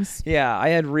piercings. Yeah, I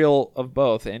had real of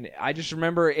both, and I just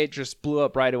remember it just blew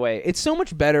up right away. It's so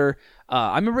much better.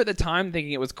 I remember at the time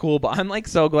thinking it was cool, but I'm like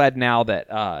so glad now that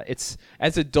it's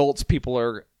as adults, people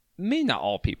are. Maybe not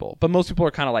all people, but most people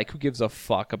are kind of like, who gives a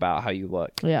fuck about how you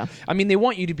look? Yeah. I mean, they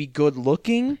want you to be good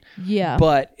looking. Yeah.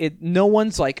 But no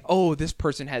one's like, oh, this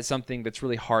person has something that's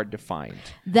really hard to find.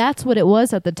 That's what it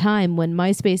was at the time when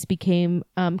MySpace became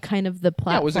kind of the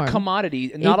platform. Yeah, it was a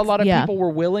commodity. Not a lot of people were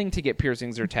willing to get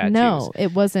piercings or tattoos. No,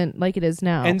 it wasn't like it is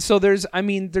now. And so there's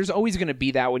always going to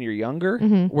be that when you're younger,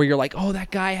 where you're like, oh,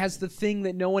 that guy has the thing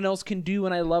that no one else can do,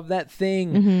 and I love that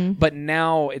thing. But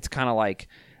now it's kind of like,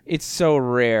 it's so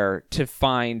rare to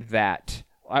find that,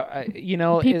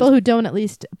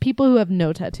 people who have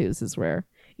no tattoos is rare.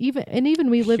 Even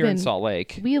we live here in Salt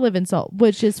Lake. We live in Salt,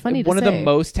 which is funny to say. One of the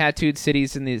most tattooed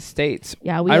cities in the States.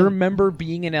 Yeah, I remember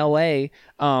being in LA.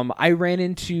 I ran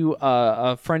into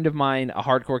a friend of mine, a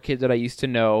hardcore kid that I used to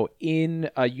know in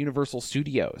Universal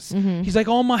Studios. He's like,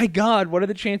 oh my God, what are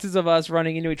the chances of us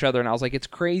running into each other? And I was like, it's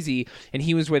crazy. And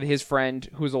he was with his friend,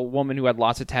 who was a woman who had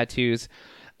lots of tattoos.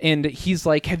 And he's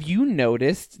like, have you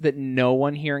noticed that no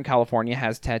one here in California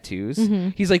has tattoos?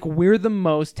 He's like, we're the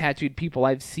most tattooed people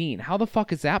I've seen. How the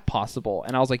fuck is that possible?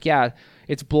 And I was like, yeah,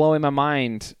 it's blowing my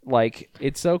mind. Like,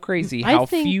 it's so crazy how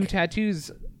few tattoos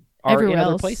are in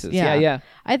other places. Yeah.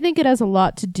 I think it has a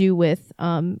lot to do with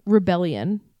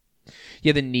rebellion.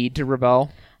 Yeah, the need to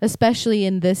rebel. especially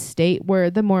in this state where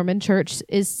the Mormon church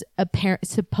is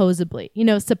supposedly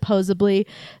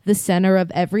the center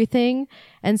of everything.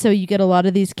 And so you get a lot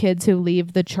of these kids who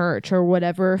leave the church or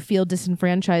whatever, feel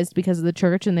disenfranchised because of the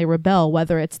church, and they rebel,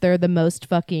 whether it's they're the most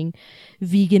fucking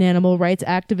vegan animal rights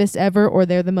activists ever, or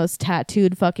they're the most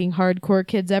tattooed fucking hardcore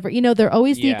kids ever. They're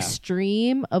always the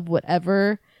extreme of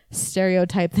whatever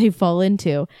stereotype they fall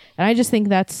into. And I just think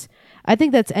that's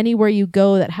anywhere you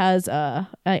go that has a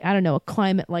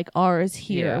climate like ours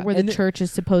here, where the church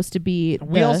is supposed to be.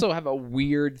 We also have a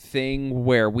weird thing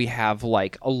where we have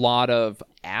like a lot of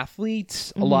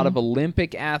athletes, a lot of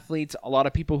Olympic athletes, a lot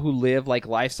of people who live like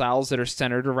lifestyles that are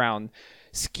centered around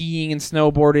skiing and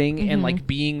snowboarding and like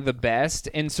being the best.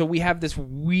 And so we have this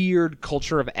weird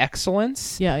culture of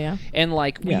excellence. Yeah. And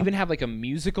like we even have like a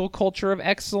musical culture of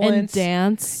excellence.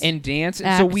 And dance.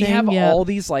 And so we have all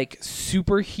these like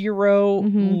superhero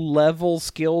level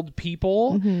skilled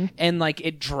people and like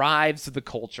it drives the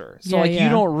culture. So you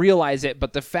don't realize it,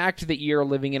 but the fact that you're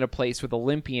living in a place with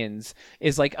Olympians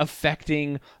is like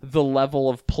affecting the level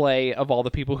of play of all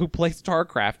the people who play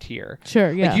StarCraft here.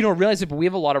 Sure, yeah. Like you don't realize it, but we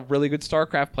have a lot of really good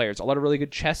StarCraft players, a lot of really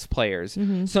good chess players.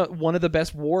 So one of the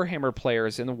best Warhammer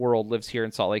players in the world lives here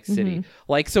in Salt Lake City.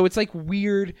 Like, so it's like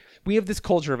weird. We have this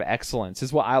culture of excellence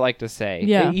is what I like to say.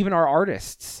 Yeah. Even our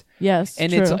artists. Yes.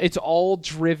 And true. it's all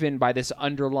driven by this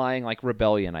underlying like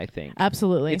rebellion, I think.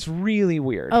 Absolutely. It's really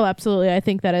weird. Oh, absolutely. I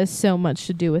think that has so much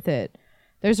to do with it.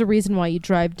 There's a reason why you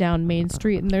drive down Main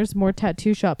Street and there's more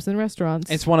tattoo shops than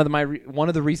restaurants. It's one of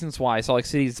the reasons why Salt Lake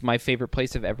City is my favorite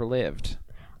place I've ever lived.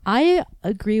 I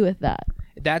agree with that.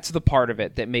 That's the part of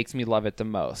it that makes me love it the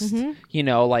most.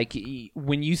 Like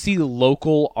when you see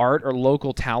local art or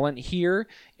local talent here,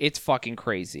 it's fucking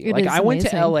crazy. Like I went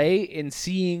to LA and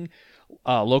seeing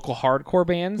local hardcore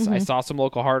bands. I saw some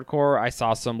local hardcore. I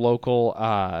saw some local,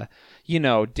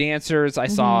 dancers. I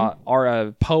saw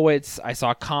poets. I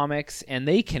saw comics, and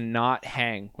they cannot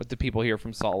hang with the people here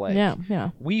from Salt Lake. Yeah.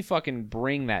 We fucking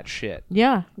bring that shit.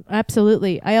 Yeah,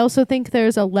 absolutely. I also think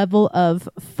there's a level of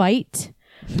fight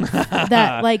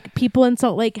that like people in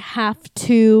Salt Lake have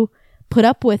to put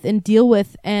up with and deal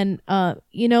with, and not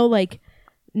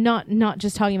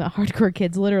just talking about hardcore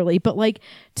kids literally, but like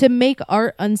to make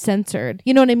art uncensored,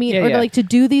 you know what I mean? Like to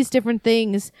do these different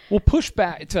things. Well,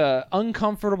 pushback to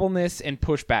uncomfortableness and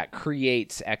pushback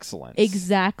creates excellence.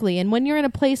 Exactly. And when you're in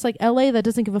a place like LA that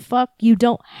doesn't give a fuck, you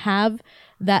don't have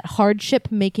that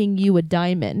hardship making you a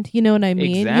diamond. You know what I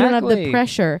mean? Exactly. You don't have the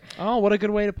pressure. Oh, what a good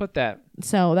way to put that.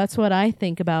 So that's what I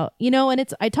think about,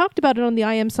 and I talked about it on the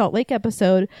I Am Salt Lake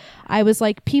episode. I was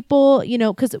like, people,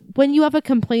 because when you have a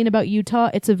complaint about Utah,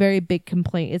 it's a very big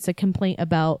complaint. It's a complaint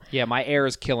about. Yeah, my air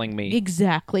is killing me.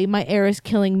 Exactly. My air is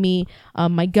killing me.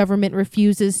 My government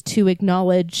refuses to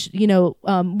acknowledge,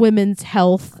 women's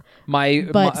health.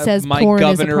 Says my porn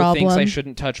governor is a problem. thinks I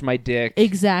shouldn't touch my dick.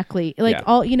 Exactly. Like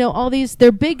all these,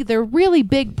 they're really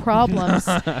big problems.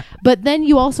 But then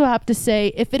you also have to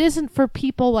say, if it isn't for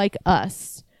people like us,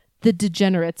 the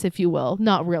degenerates, if you will,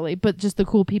 not really, but just the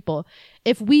cool people,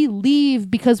 if we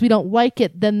leave because we don't like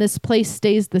it, then this place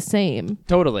stays the same.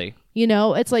 Totally.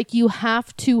 It's like you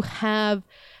have to have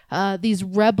these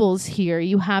rebels here.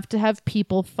 You have to have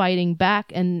people fighting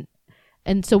back, and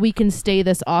so we can stay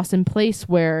this awesome place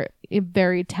where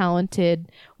very talented,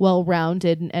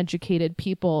 well-rounded, and educated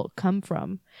people come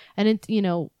from. And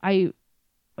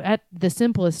at the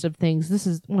simplest of things, this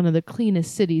is one of the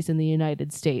cleanest cities in the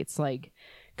United States. Like,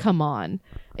 come on.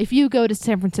 If you go to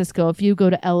San Francisco, if you go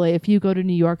to LA, if you go to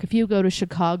New York, if you go to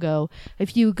Chicago,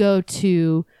 if you go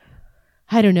to,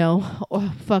 I don't know,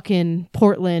 fucking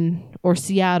Portland or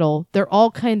Seattle, they're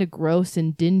all kind of gross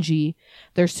and dingy.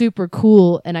 They're super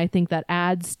cool, and I think that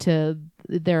adds to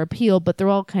their appeal, but they're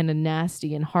all kind of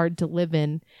nasty and hard to live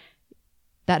in.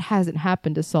 That hasn't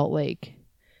happened to Salt Lake,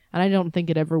 and I don't think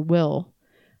it ever will.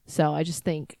 So I just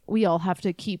think we all have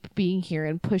to keep being here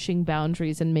and pushing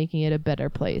boundaries and making it a better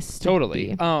place.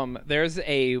 Totally.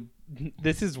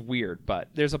 This is weird, but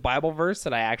there's a Bible verse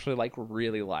that I actually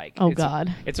really like. Oh,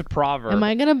 God. It's a proverb. Am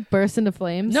I going to burst into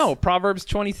flames? No, Proverbs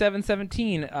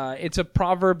 27:17. It's a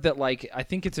proverb that I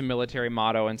think it's a military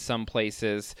motto in some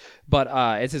places, but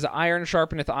it says, "Iron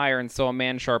sharpeneth iron, so a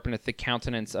man sharpeneth the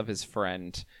countenance of his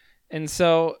friend." And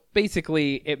so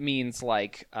basically it means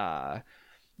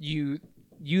you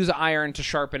use iron to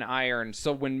sharpen iron,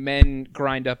 so when men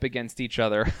grind up against each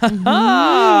other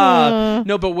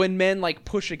no, but when men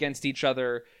push against each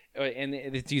other, and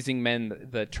it's using men,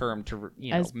 the term to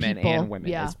as men people. and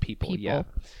women Yeah, as people. people.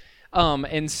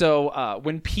 And so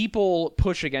when people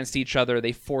push against each other,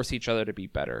 they force each other to be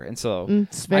better. And so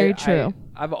it's very true.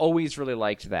 I've always really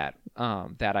liked that.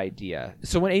 that idea.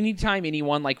 So anytime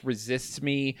anyone like resists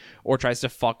me or tries to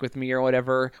fuck with me or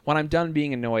whatever, when I'm done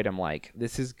being annoyed, I'm like,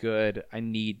 this is good. I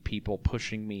need people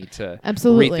pushing me to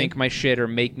rethink my shit or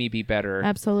make me be better.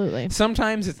 Absolutely.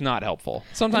 Sometimes it's not helpful.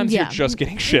 Sometimes you're just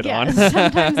getting shit on.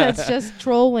 Sometimes that's just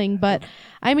trolling. But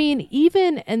I mean,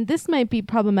 even, and this might be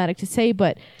problematic to say,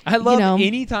 but I love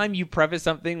anytime you preface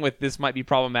something with "this might be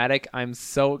problematic." I'm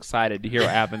so excited to hear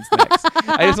what happens next.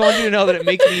 I just want you to know that it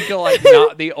makes me feel like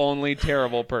not the only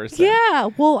terrible person. Yeah.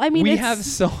 Well, I mean, we have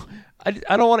so.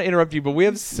 I don't want to interrupt you, but we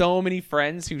have so many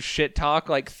friends who shit talk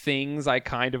like things I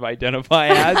kind of identify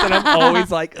as, and I'm always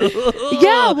like, ugh.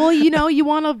 Yeah. Well, you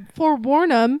want to forewarn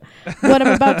them. What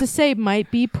I'm about to say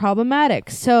might be problematic.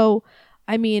 So,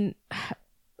 I mean,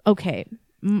 okay.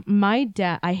 My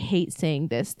dad, I hate saying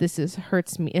this.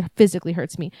 Hurts me. It physically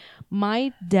hurts me.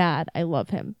 My dad, I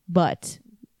love him, but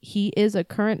he is a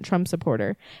current Trump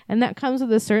supporter, and that comes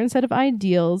with a certain set of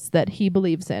ideals that he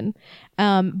believes in.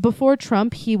 Before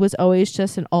Trump, he was always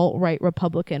just an alt-right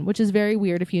Republican, which is very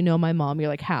weird. If you know my mom, you're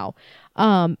like, how?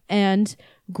 And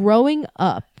growing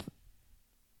up,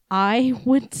 I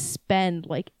would spend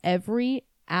like every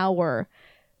hour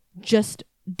just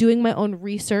doing my own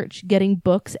research, getting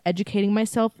books, educating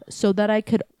myself so that I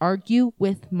could argue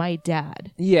with my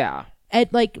dad. Yeah.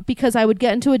 Because I would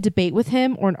get into a debate with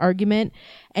him or an argument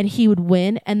and he would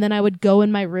win, and then I would go in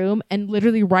my room and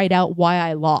literally write out why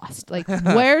I lost. Like,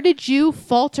 where did you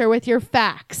falter with your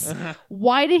facts?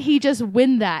 Why did he just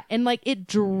win that? And like, it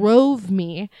drove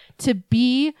me to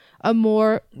be a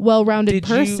more well-rounded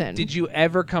person. Did you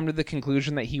ever come to the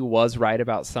conclusion that he was right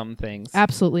about some things?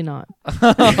 Absolutely not.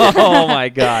 Oh my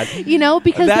God.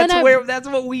 Because that's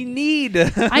what we need.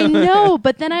 I know,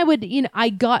 but then I would, I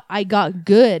got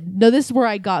good. No, this is where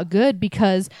I got good,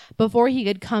 because before he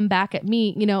could come back at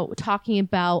me, talking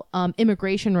about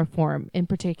immigration reform in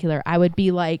particular, I would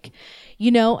be like,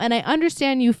 and I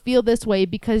understand you feel this way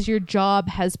because your job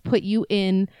has put you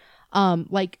in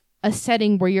like a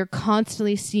setting where you're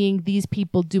constantly seeing these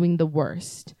people doing the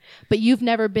worst, but you've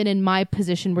never been in my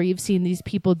position where you've seen these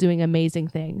people doing amazing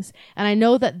things. And I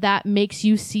know that makes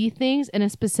you see things in a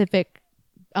specific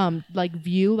like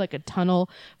view, like a tunnel,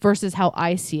 versus how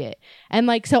I see it. And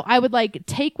like, so I would like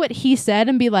take what he said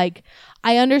and be like,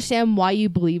 I understand why you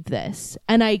believe this.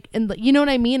 And you know what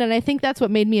I mean? And I think that's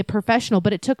what made me a professional,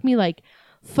 but it took me like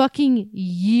fucking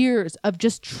years of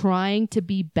just trying to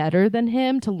be better than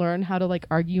him, to learn how to like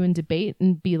argue and debate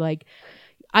and be like,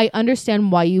 I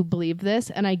understand why you believe this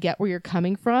and I get where you're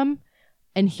coming from,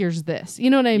 and here's this. You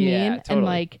know what I mean? Yeah, totally. And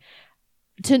like,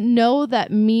 to know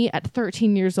that me at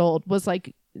 13 years old was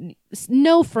like,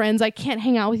 no friends, I can't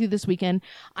hang out with you this weekend.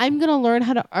 I'm gonna learn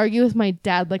how to argue with my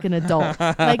dad like an adult.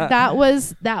 Like that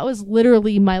was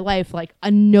literally my life. Like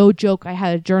a no joke. I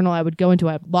had a journal I would go into.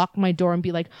 I'd lock my door and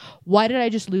be like, why did I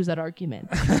just lose that argument?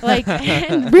 Like,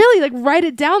 and really like write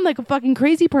it down like a fucking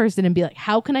crazy person and be like,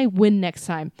 how can I win next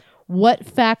time? What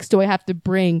facts do I have to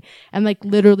bring? And like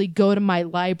literally go to my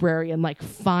library and like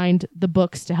find the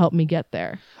books to help me get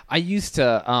there. I used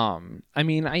to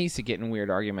get in weird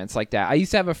arguments like that. I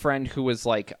used to have a friend who was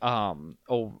like a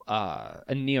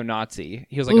neo-Nazi.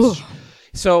 He was like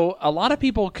so a lot of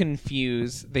people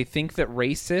they think that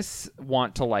racists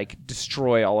want to like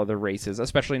destroy all other races,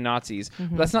 especially Nazis.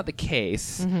 But that's not the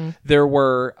case. There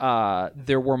were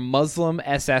Muslim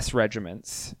SS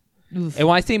regiments. Oof. And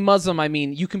when I say Muslim, I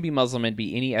mean you can be Muslim and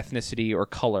be any ethnicity or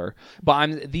color,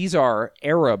 but these are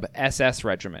Arab SS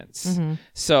regiments.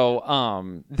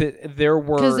 So there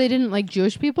were, because they didn't like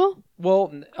Jewish people. Well,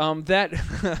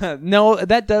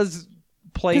 that does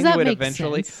play into it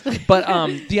eventually. But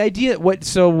the idea,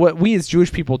 what we as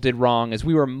Jewish people did wrong is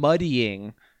we were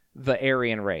muddying the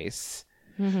Aryan race.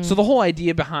 So the whole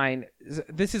idea behind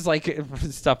this is like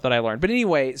stuff that I learned. But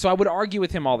anyway, so I would argue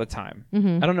with him all the time.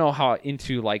 I don't know how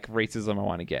into like racism I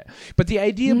want to get. But the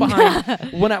idea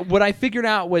behind what I figured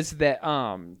out was that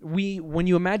when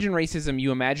you imagine racism,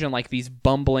 you imagine like these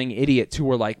bumbling idiots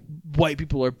who are like, white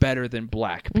people are better than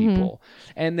black people.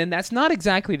 And then that's not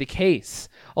exactly the case.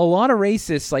 A lot of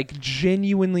racists like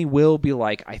genuinely will be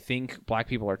like, I think black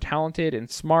people are talented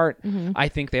and smart. I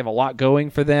think they have a lot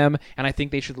going for them, and I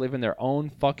think they should live in their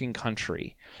own fucking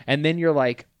country. And then you're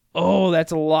like, oh,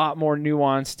 that's a lot more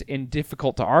nuanced and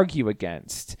difficult to argue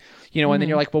against. And then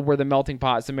you're like, well, we're the melting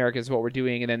pot. America is what we're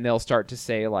doing. And then they'll start to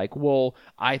say like, well,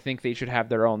 I think they should have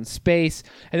their own space.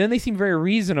 And then they seem very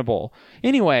reasonable.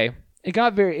 Anyway,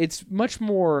 it's much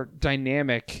more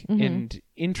dynamic and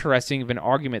interesting of an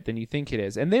argument than you think it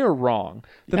is. And they are wrong.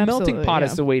 The melting pot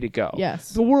is the way to go.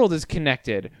 Yes. The world is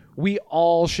connected. We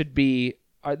all should be,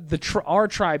 our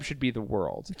tribe should be the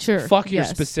world. Sure. Fuck your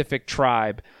specific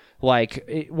tribe.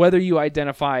 Like whether you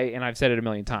identify, and I've said it a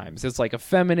million times, it's like a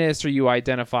feminist, or you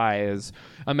identify as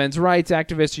a men's rights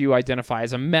activist, or you identify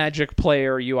as a magic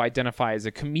player, or you identify as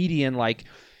a comedian, like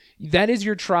that is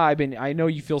your tribe. And I know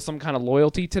you feel some kind of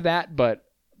loyalty to that, but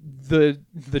the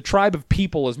tribe of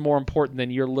people is more important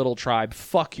than your little tribe.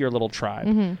 Fuck your little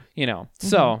tribe, you know?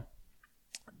 So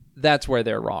that's where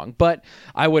they're wrong. But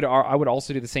I would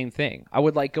also do the same thing. I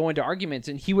would like go into arguments,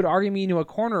 and he would argue me into a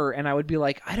corner, and I would be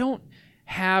like, I don't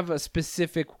have a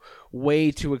specific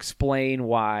way to explain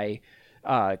why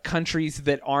countries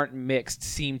that aren't mixed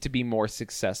seem to be more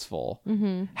successul.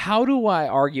 How do I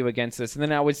argue against this? And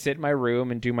then I would sit in my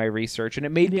room and do my research, and it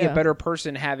made me a better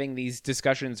person having these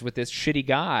discussions with this shitty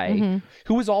guy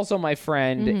who was also my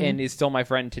friend and is still my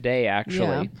friend today,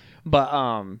 actually. But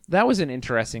that was an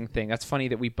interesting thing. That's funny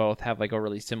that we both have like a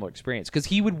really similar experience, because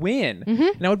he would win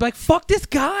and I would be like, fuck this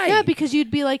guy. Yeah, because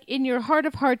you'd be like, in your heart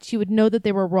of hearts, you would know that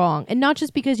they were wrong. And not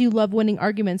just because you love winning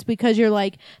arguments, because you're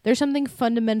like, there's something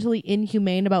fundamentally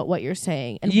inhumane about what you're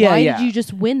saying. And why did you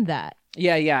just win that?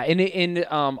 Yeah. And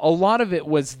a lot of it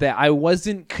was that I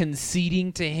wasn't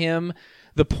conceding to him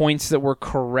the points that were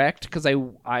correct, because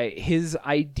his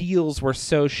ideals were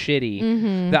so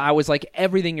shitty that I was like,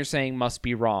 everything you're saying must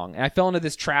be wrong. And I fell into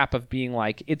this trap of being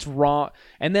like, it's wrong.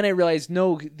 And then I realized,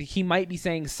 no, he might be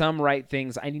saying some right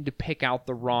things. I need to pick out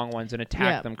the wrong ones and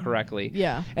attack them correctly.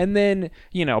 Yeah. And then,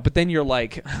 but then you're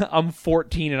like, I'm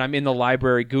 14 and I'm in the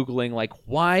library Googling, like,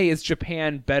 why is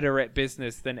Japan better at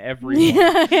business than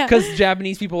everyone? Because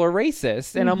Japanese people are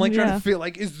racist. And I'm like trying to feel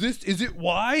like, is it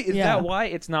why? Is that why?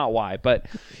 It's not why. But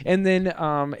and then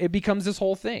it becomes this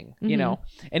whole thing, you know,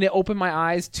 and it opened my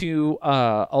eyes to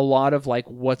a lot of like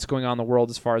what's going on in the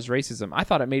world as far as racism. I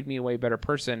thought it made me a way better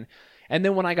person. And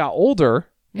then when I got older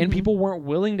and people weren't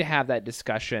willing to have that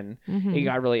discussion, it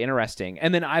got really interesting.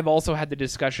 And then I've also had the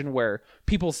discussion where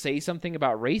people say something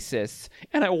about racists,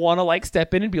 and I want to like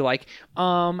step in and be like,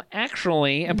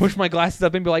 actually, and push my glasses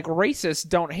up and be like, racists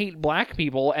don't hate black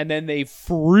people, and then they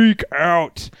freak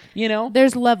out, you know?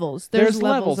 There's levels. There's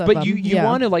levels. But you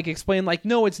want to like explain like,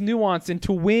 no, it's nuanced, and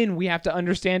to win, we have to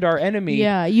understand our enemy.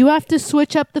 Yeah, you have to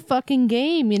switch up the fucking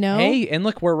game, you know? Hey, and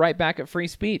look, we're right back at free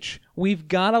speech. We've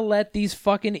got to let these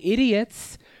fucking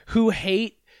idiots who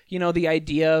hate, the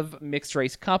idea of mixed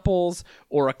race couples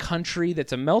or a country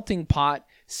that's a melting pot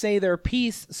say their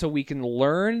piece, so we can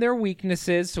learn their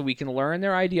weaknesses, so we can learn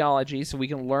their ideology, so we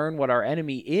can learn what our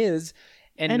enemy is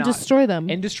and destroy them.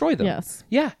 Yes.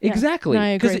 Yeah, exactly. No, I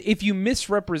agree. Because if you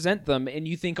misrepresent them and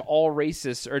you think all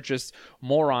racists are just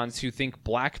morons who think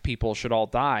black people should all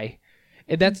die,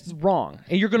 that's wrong.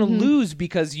 And you're going to lose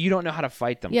because you don't know how to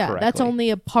fight them correctly. That's only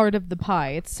a part of the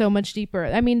pie. It's so much deeper.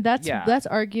 I mean, that's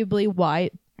arguably why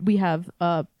we have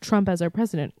Trump as our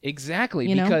president.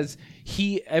 Exactly, because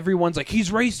everyone's like,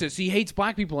 he's racist, he hates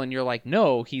black people, and you're like,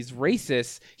 no, he's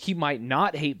racist. He might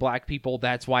not hate black people.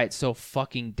 That's why it's so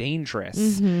fucking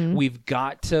dangerous. We've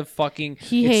got to fucking...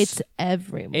 He hates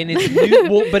everyone. And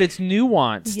it's but it's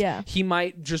nuanced. Yeah. He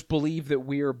might just believe that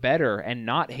we're better and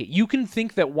not hate. You can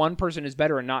think that one person is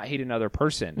better and not hate another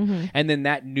person. And then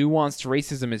that nuanced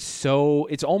racism is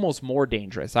it's almost more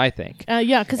dangerous, I think.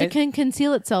 Because it can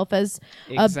conceal itself as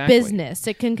a business.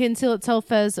 It can conceal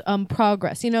itself as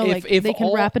progress. If they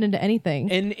can wrap it into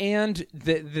anything. And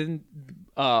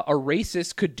a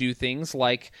racist could do things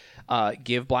like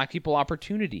give black people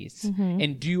opportunities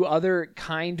and do other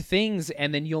kind things,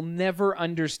 and then you'll never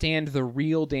understand the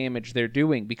real damage they're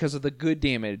doing because of the good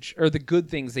damage or the good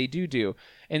things they do.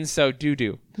 And so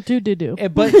do. But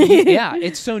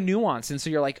it's so nuanced. And so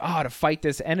you're like, to fight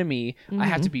this enemy, I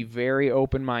have to be very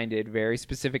open-minded, very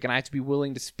specific, and I have to be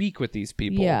willing to speak with these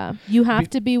people. Yeah. You have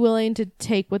to be willing to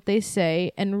take what they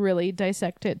say and really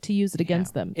dissect it to use it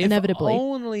against them, inevitably. If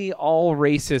only all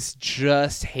racists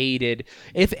just hated...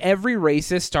 If every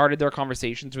racist started their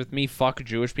conversations with me, fuck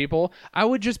Jewish people, I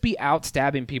would just be out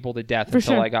stabbing people to death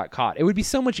until I got caught. It would be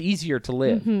so much easier to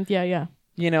live. Yeah.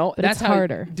 But that's how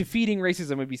harder. Defeating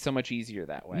racism would be so much easier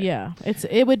that way. Yeah, it's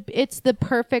the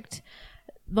perfect,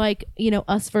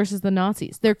 us versus the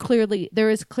Nazis. There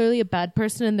is clearly a bad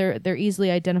person, and they're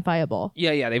easily identifiable.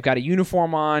 Yeah, they've got a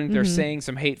uniform on. They're saying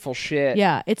some hateful shit.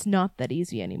 Yeah, it's not that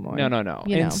easy anymore. No.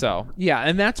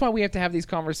 And that's why we have to have these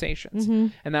conversations,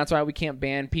 and that's why we can't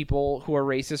ban people who are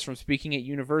racist from speaking at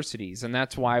universities, and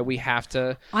that's why we have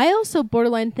to. I also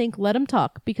borderline think let them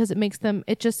talk, because it makes them.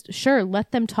 It just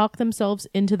let them talk themselves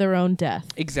into their own death.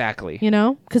 Exactly.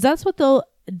 Because that's what they'll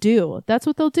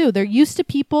do. They're used to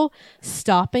people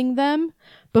stopping them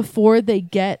before they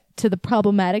get to the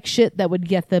problematic shit that would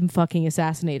get them fucking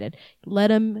assassinated. Let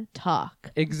them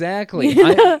talk. Exactly.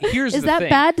 Here's Is the that thing.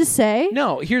 bad to say?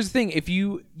 No, here's the thing. If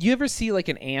you ever see like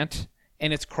an ant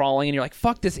and it's crawling and you're like,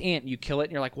 fuck this ant, and you kill it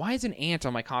and you're like, why is an ant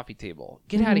on my coffee table?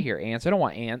 Get out of here, ants. I don't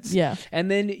want ants. Yeah. And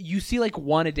then you see like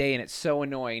one a day and it's so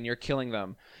annoying and you're killing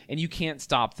them and you can't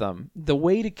stop them. The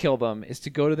way to kill them is to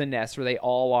go to the nest where they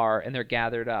all are and they're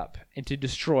gathered up and to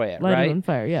destroy it, Light right? it on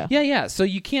fire, yeah. Yeah. So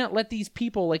you can't let these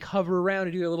people like hover around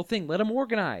and do their little thing. Let them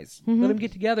organize. Let them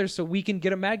get together so we can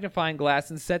get a magnifying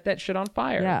glass and set that shit on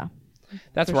fire. Yeah.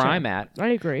 That's for where sure. I'm at. I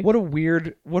agree. What a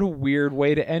weird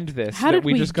way to end this. How that did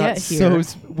we just get got here?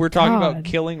 we're talking God. about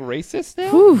killing racists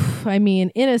now? Whew, I mean,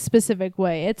 in a specific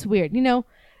way. It's weird. You know,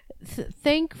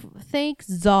 thank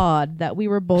Zod that we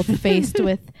were both faced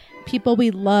with people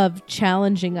we love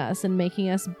challenging us and making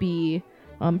us be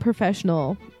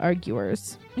professional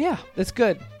arguers. Yeah, that's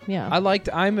good. Yeah.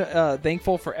 I'm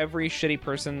thankful for every shitty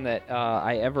person that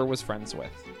I ever was friends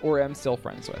with or am still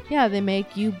friends with. Yeah, they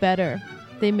make you better.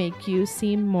 They make you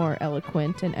seem more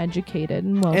eloquent and educated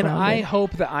and well-rounded. And I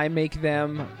hope that I make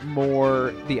them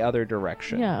more the other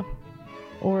direction. Yeah.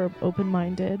 Or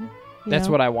open-minded. That's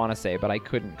what I want to say, but I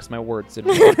couldn't because my words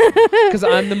didn't work. Because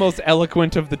I'm the most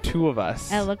eloquent of the two of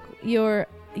us.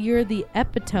 You're the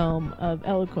epitome of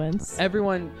eloquence.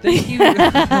 Everyone, thank you. He doesn't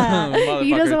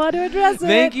Motherfuckers. want to address it.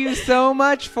 Thank you so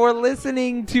much for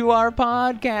listening to our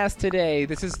podcast today.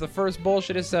 This is the first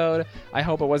bullshit episode. I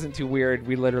hope it wasn't too weird.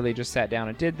 We literally just sat down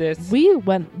and did this. We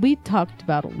talked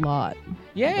about a lot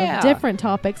of different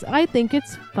topics. I think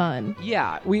it's fun.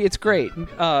 Yeah, it's great.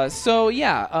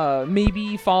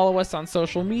 Maybe follow us on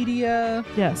social media.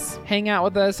 Yes. Hang out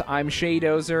with us. I'm Shay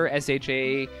Dozer,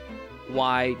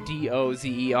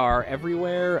 SHAYDOZER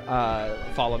everywhere.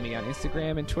 Follow me on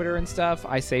Instagram and Twitter and stuff.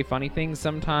 I say funny things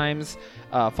sometimes.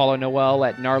 Follow Noelle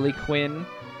at Gnarly Quinn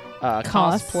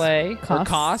cosplay or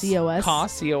Cos COS.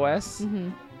 COS. Mm-hmm.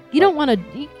 You don't want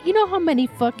to. You know how many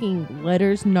fucking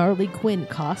letters Gnarly Quinn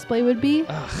cosplay would be?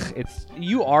 Ugh,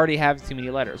 you already have too many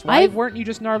letters. Why weren't you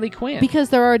just Gnarly Quinn?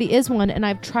 Because there already is one, and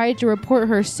I've tried to report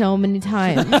her so many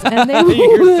times, and they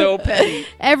You're so petty.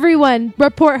 Everyone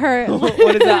report her.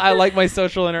 What is that? I like my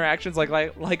social interactions like I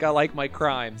like my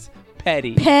crimes.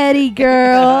 Petty. Petty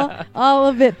girl. All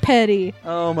of it petty.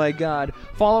 Oh my god.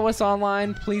 Follow us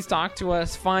online. Please talk to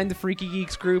us. Find the Freaky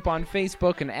Geeks group on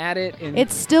Facebook and add it.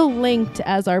 It's still linked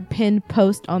as our pinned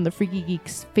post on the Freaky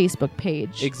Geeks Facebook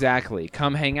page. Exactly.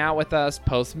 Come hang out with us.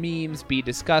 Post memes. Be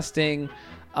disgusting.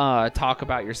 Talk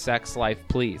about your sex life,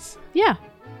 please. Yeah.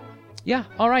 Yeah.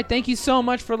 All right. Thank you so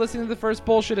much for listening to the first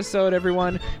bullshit episode,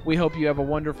 everyone. We hope you have a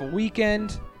wonderful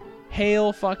weekend.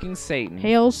 Hail fucking Satan.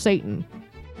 Hail Satan.